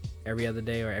 running every other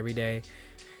day or every day.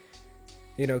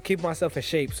 You know, keep myself in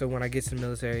shape so when I get to the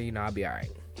military, you know, I'll be all right.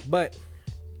 But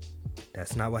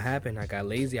that's not what happened. I got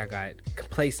lazy. I got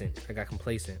complacent.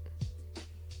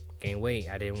 Gained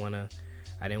weight. I didn't want to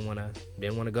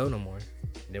go no more.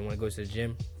 Didn't want to go to the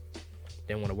gym.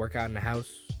 Didn't want to work out in the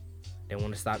house. Didn't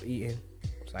want to stop eating.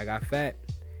 So I got fat.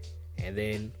 And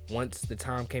then once the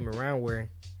time came around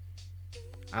where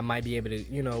I might be able to,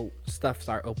 you know, stuff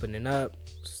start opening up,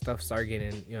 stuff start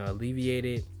getting, you know,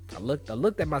 alleviated. I looked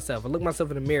at myself. I looked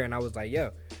myself in the mirror and I was like,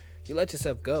 yo, you let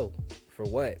yourself go for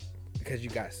what? Because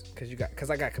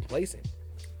I got complacent.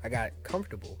 I got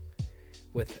comfortable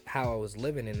with how I was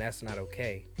living, and that's not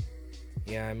okay.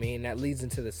 You know what I mean? That leads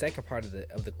into the second part of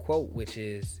the quote, which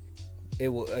is,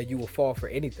 you will fall for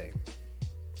anything.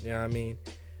 You know what I mean?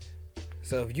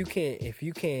 So if you can't,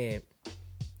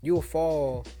 you will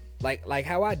fall like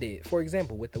how I did. For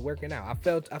example, with the working out, I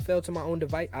fell to my own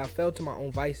device. I fell to my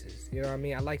own vices. You know what I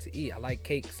mean? I like to eat. I like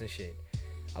cakes and shit.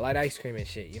 I like ice cream and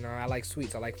shit. You know, I like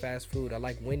sweets. I like fast food. I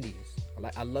like Wendy's.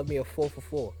 I love me a 4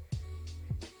 for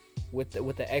 $4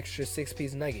 with the extra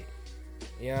 6-piece nugget.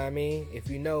 You know what I mean? If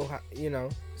you know how, you know,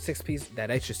 6-piece,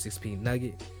 that extra 6-piece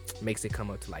nugget makes it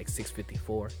come up to like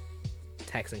 $6.54,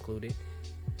 tax included.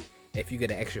 If you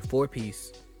get an extra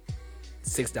 4-piece,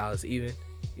 $6 even.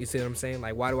 You see what I'm saying?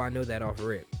 Like, why do I know that off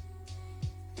rip?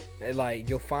 And like,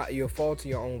 you'll fall to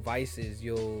your own vices.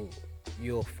 You'll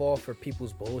fall for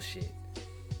people's bullshit.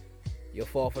 You'll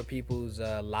fall for people's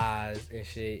lies and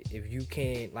shit. If you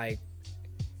can't, like,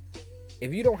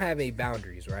 if you don't have any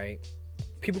boundaries, right?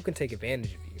 People can take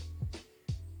advantage of you.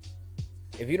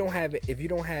 If you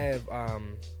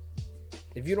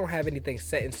don't have anything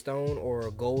set in stone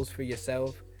or goals for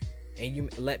yourself, and you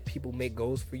let people make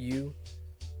goals for you,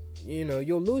 you know,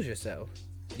 you'll lose yourself.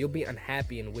 You'll be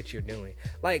unhappy in what you're doing.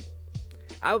 Like,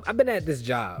 I've been at this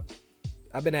job.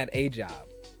 I've been at a job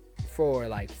for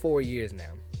like 4 years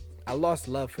now. I lost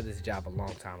love for this job a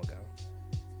long time ago.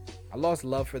 I lost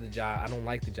love for the job. I don't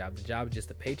like the job. The job is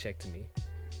just a paycheck to me.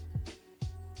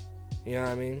 You know what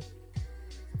I mean?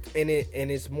 And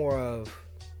it's more of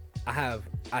I've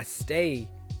stayed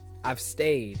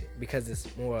because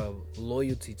it's more of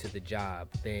loyalty to the job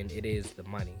than it is the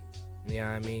money. You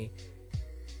know what I mean?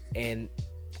 And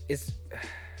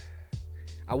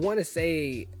I want to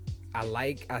say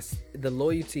the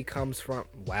loyalty comes from,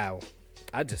 wow,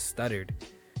 I just stuttered.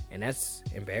 And that's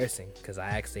embarrassing because I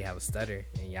actually have a stutter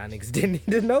and y'all niggas didn't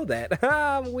need to know that.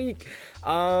 I'm weak.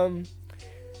 The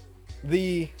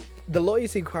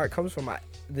loyalty part comes from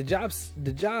the job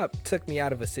took me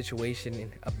out of a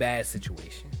situation, a bad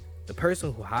situation. The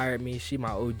person who hired me, she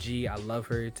my OG. I love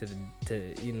her to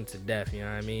death. You know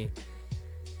what I mean?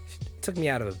 She took me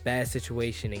out of a bad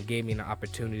situation and gave me an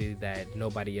opportunity that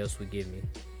nobody else would give me.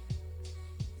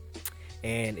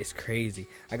 And it's crazy.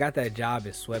 I got that job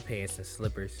in sweatpants and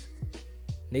slippers.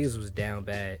 Niggas was down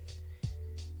bad.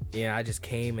 Yeah, I just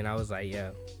came and I was like,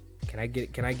 yo, can I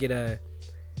get an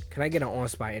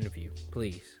on-spot interview,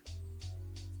 please?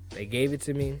 They gave it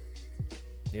to me.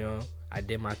 You know, I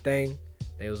did my thing.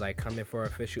 They was like, come in for an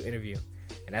official interview.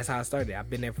 And that's how I started. I've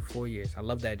been there for 4 years. I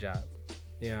love that job.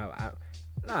 You know,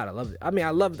 I love it. I mean, I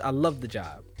love the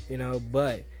job, you know,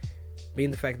 but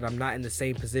being the fact that I'm not in the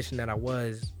same position that I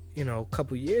was, you know, a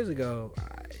couple years ago,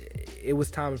 it was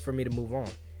time for me to move on.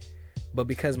 But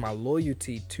because my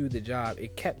loyalty to the job,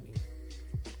 it kept me.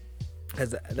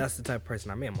 Because that's the type of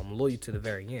person I am. I'm loyal to the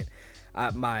very end.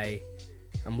 I'm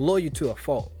loyal to a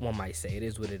fault, one might say. It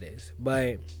is what it is.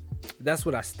 But that's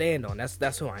what I stand on.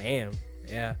 That's who I am.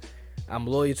 Yeah. I'm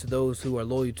loyal to those who are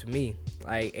loyal to me.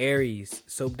 Like Aries,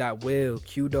 Soap.Will,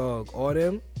 Q-Dog, all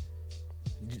them.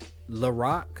 La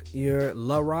Rock, you know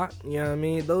what I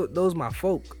mean? Those my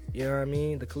folk, you know what I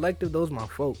mean? The collective, those my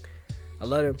folk. I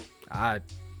love them.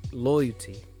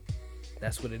 Loyalty.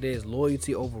 That's what it is.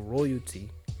 Loyalty over royalty.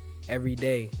 Every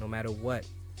day, no matter what.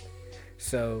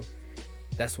 So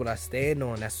that's what I stand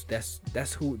on. That's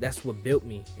what built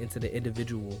me into the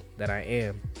individual that I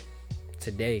am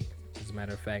today, as a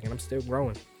matter of fact. And I'm still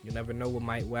growing. You never know what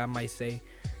I might say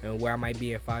and where I might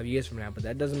be in 5 years from now, but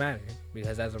that doesn't matter,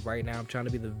 because as of right now, I'm trying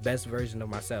to be the best version of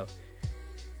myself.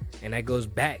 And that goes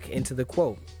back into the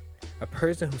quote: a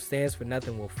person who stands for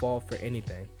nothing will fall for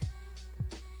anything.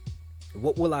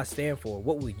 What will I stand for?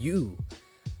 What will you,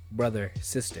 brother,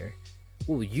 sister,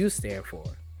 what will you stand for?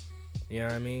 You know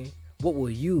what I mean? What will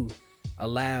you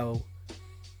allow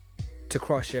to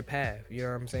cross your path? You know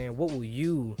what I'm saying? What will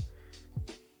you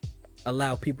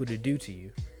allow people to do to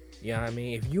you? You know what I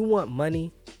mean? If you want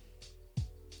money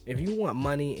and you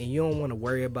don't want to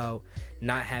worry about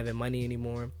not having money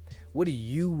anymore, what are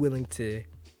you willing to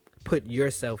put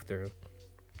yourself through?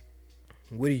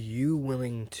 What are you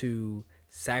willing to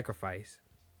sacrifice?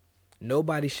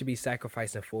 Nobody should be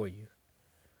sacrificing for you.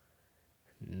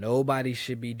 Nobody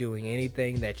should be doing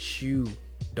anything that you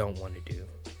don't want to do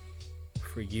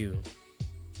for you.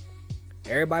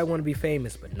 Everybody want to be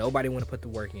famous, but nobody want to put the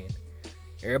work in.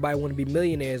 Everybody want to be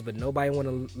millionaires, but nobody want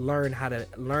to learn how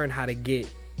to get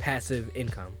passive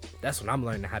income. That's what I'm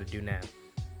learning how to do now.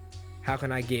 How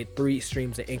can I get 3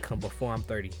 streams of income before I'm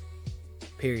 30?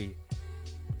 Period.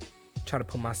 Try to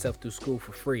put myself through school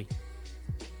for free.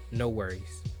 No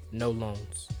worries. No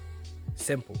loans.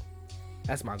 Simple.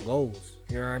 That's my goals.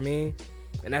 You know what I mean?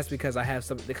 And that's because I have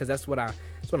something, because that's what I'm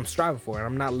striving for, and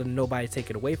I'm not letting nobody take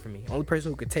it away from me. Only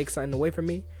person who could take something away from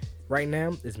me right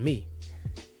now is me.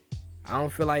 I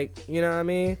don't feel like, you know what I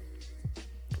mean?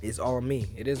 It's all me.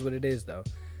 It is what it is, though.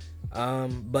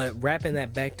 But wrapping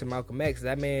that back to Malcolm X,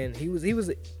 that man, he was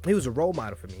a role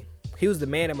model for me. He was the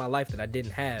man in my life that I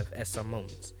didn't have at some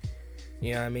moments.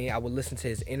 You know what I mean? I would listen to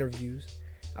his interviews.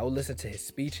 I would listen to his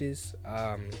speeches.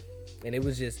 And it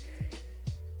was just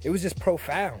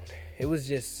profound. It was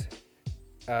just,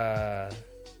 it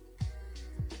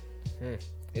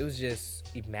was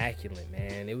just immaculate,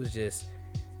 man. It was just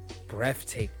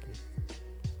breathtaking.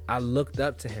 I looked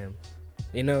up to him.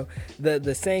 You know,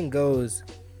 the saying goes,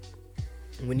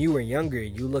 when you were younger,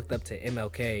 you looked up to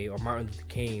MLK or Martin Luther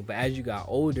King, but as you got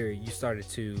older, you started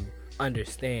to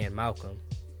understand Malcolm.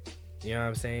 You know what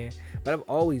I'm saying? But I've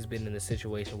always been in a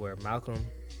situation where Malcolm,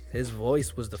 his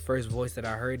voice was the first voice that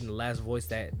I heard and the last voice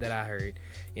that I heard.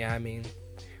 You know what I mean?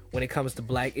 When it comes to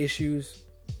black issues,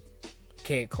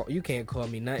 you can't call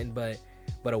me nothing but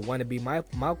a wannabe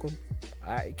Malcolm.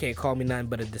 You can't call me nothing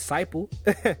but a disciple.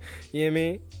 You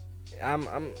know what I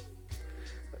mean?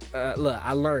 Look,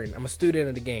 I learned. I'm a student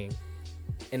of the game,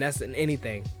 and that's in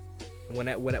anything.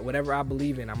 Whatever I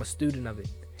believe in, I'm a student of it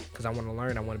because I want to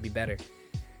learn. I want to be better.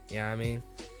 You know what I mean?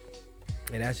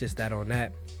 And that's just that on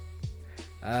that.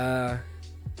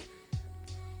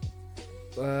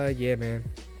 Yeah, man.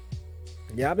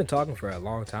 Yeah, I've been talking for a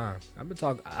long time. I've been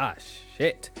talking for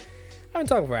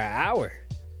an hour.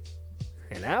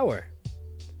 An hour.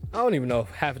 I don't even know if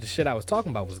half of the shit I was talking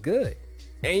about was good.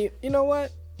 And you know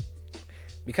what?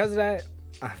 Because of that,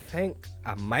 I think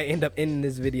I might end up ending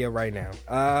this video right now.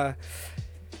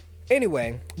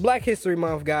 Anyway, Black History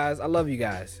Month, guys. I love you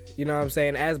guys. You know what I'm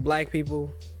saying? As black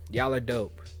people, y'all are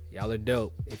dope. Y'all are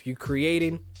dope. If you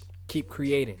creating, keep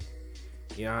creating.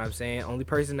 You know what I'm saying? Only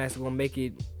person that's gonna make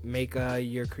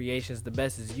your creations the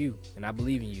best is you, and I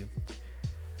believe in you.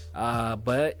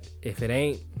 But if it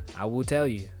ain't, I will tell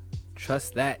you.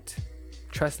 Trust that.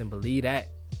 Trust and believe that.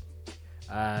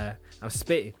 I'm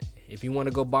spitting. If you want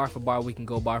to go bar for bar, we can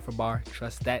go bar for bar.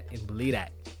 Trust that and believe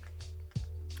that.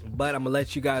 But I'm gonna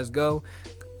let you guys go.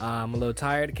 I'm a little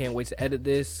tired. Can't wait to edit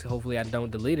this. Hopefully I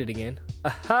don't delete it again.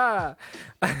 Aha!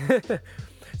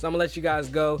 So I'm gonna let you guys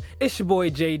go. It's your boy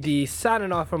JD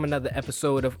signing off from another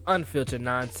episode of Unfiltered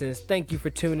Nonsense. Thank you for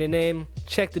tuning in.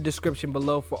 Check the description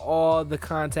below for all the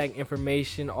contact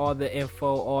information, all the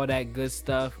info, all that good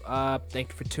stuff.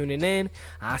 Thank you for tuning in.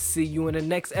 I'll see you in the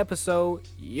next episode.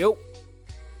 Yo.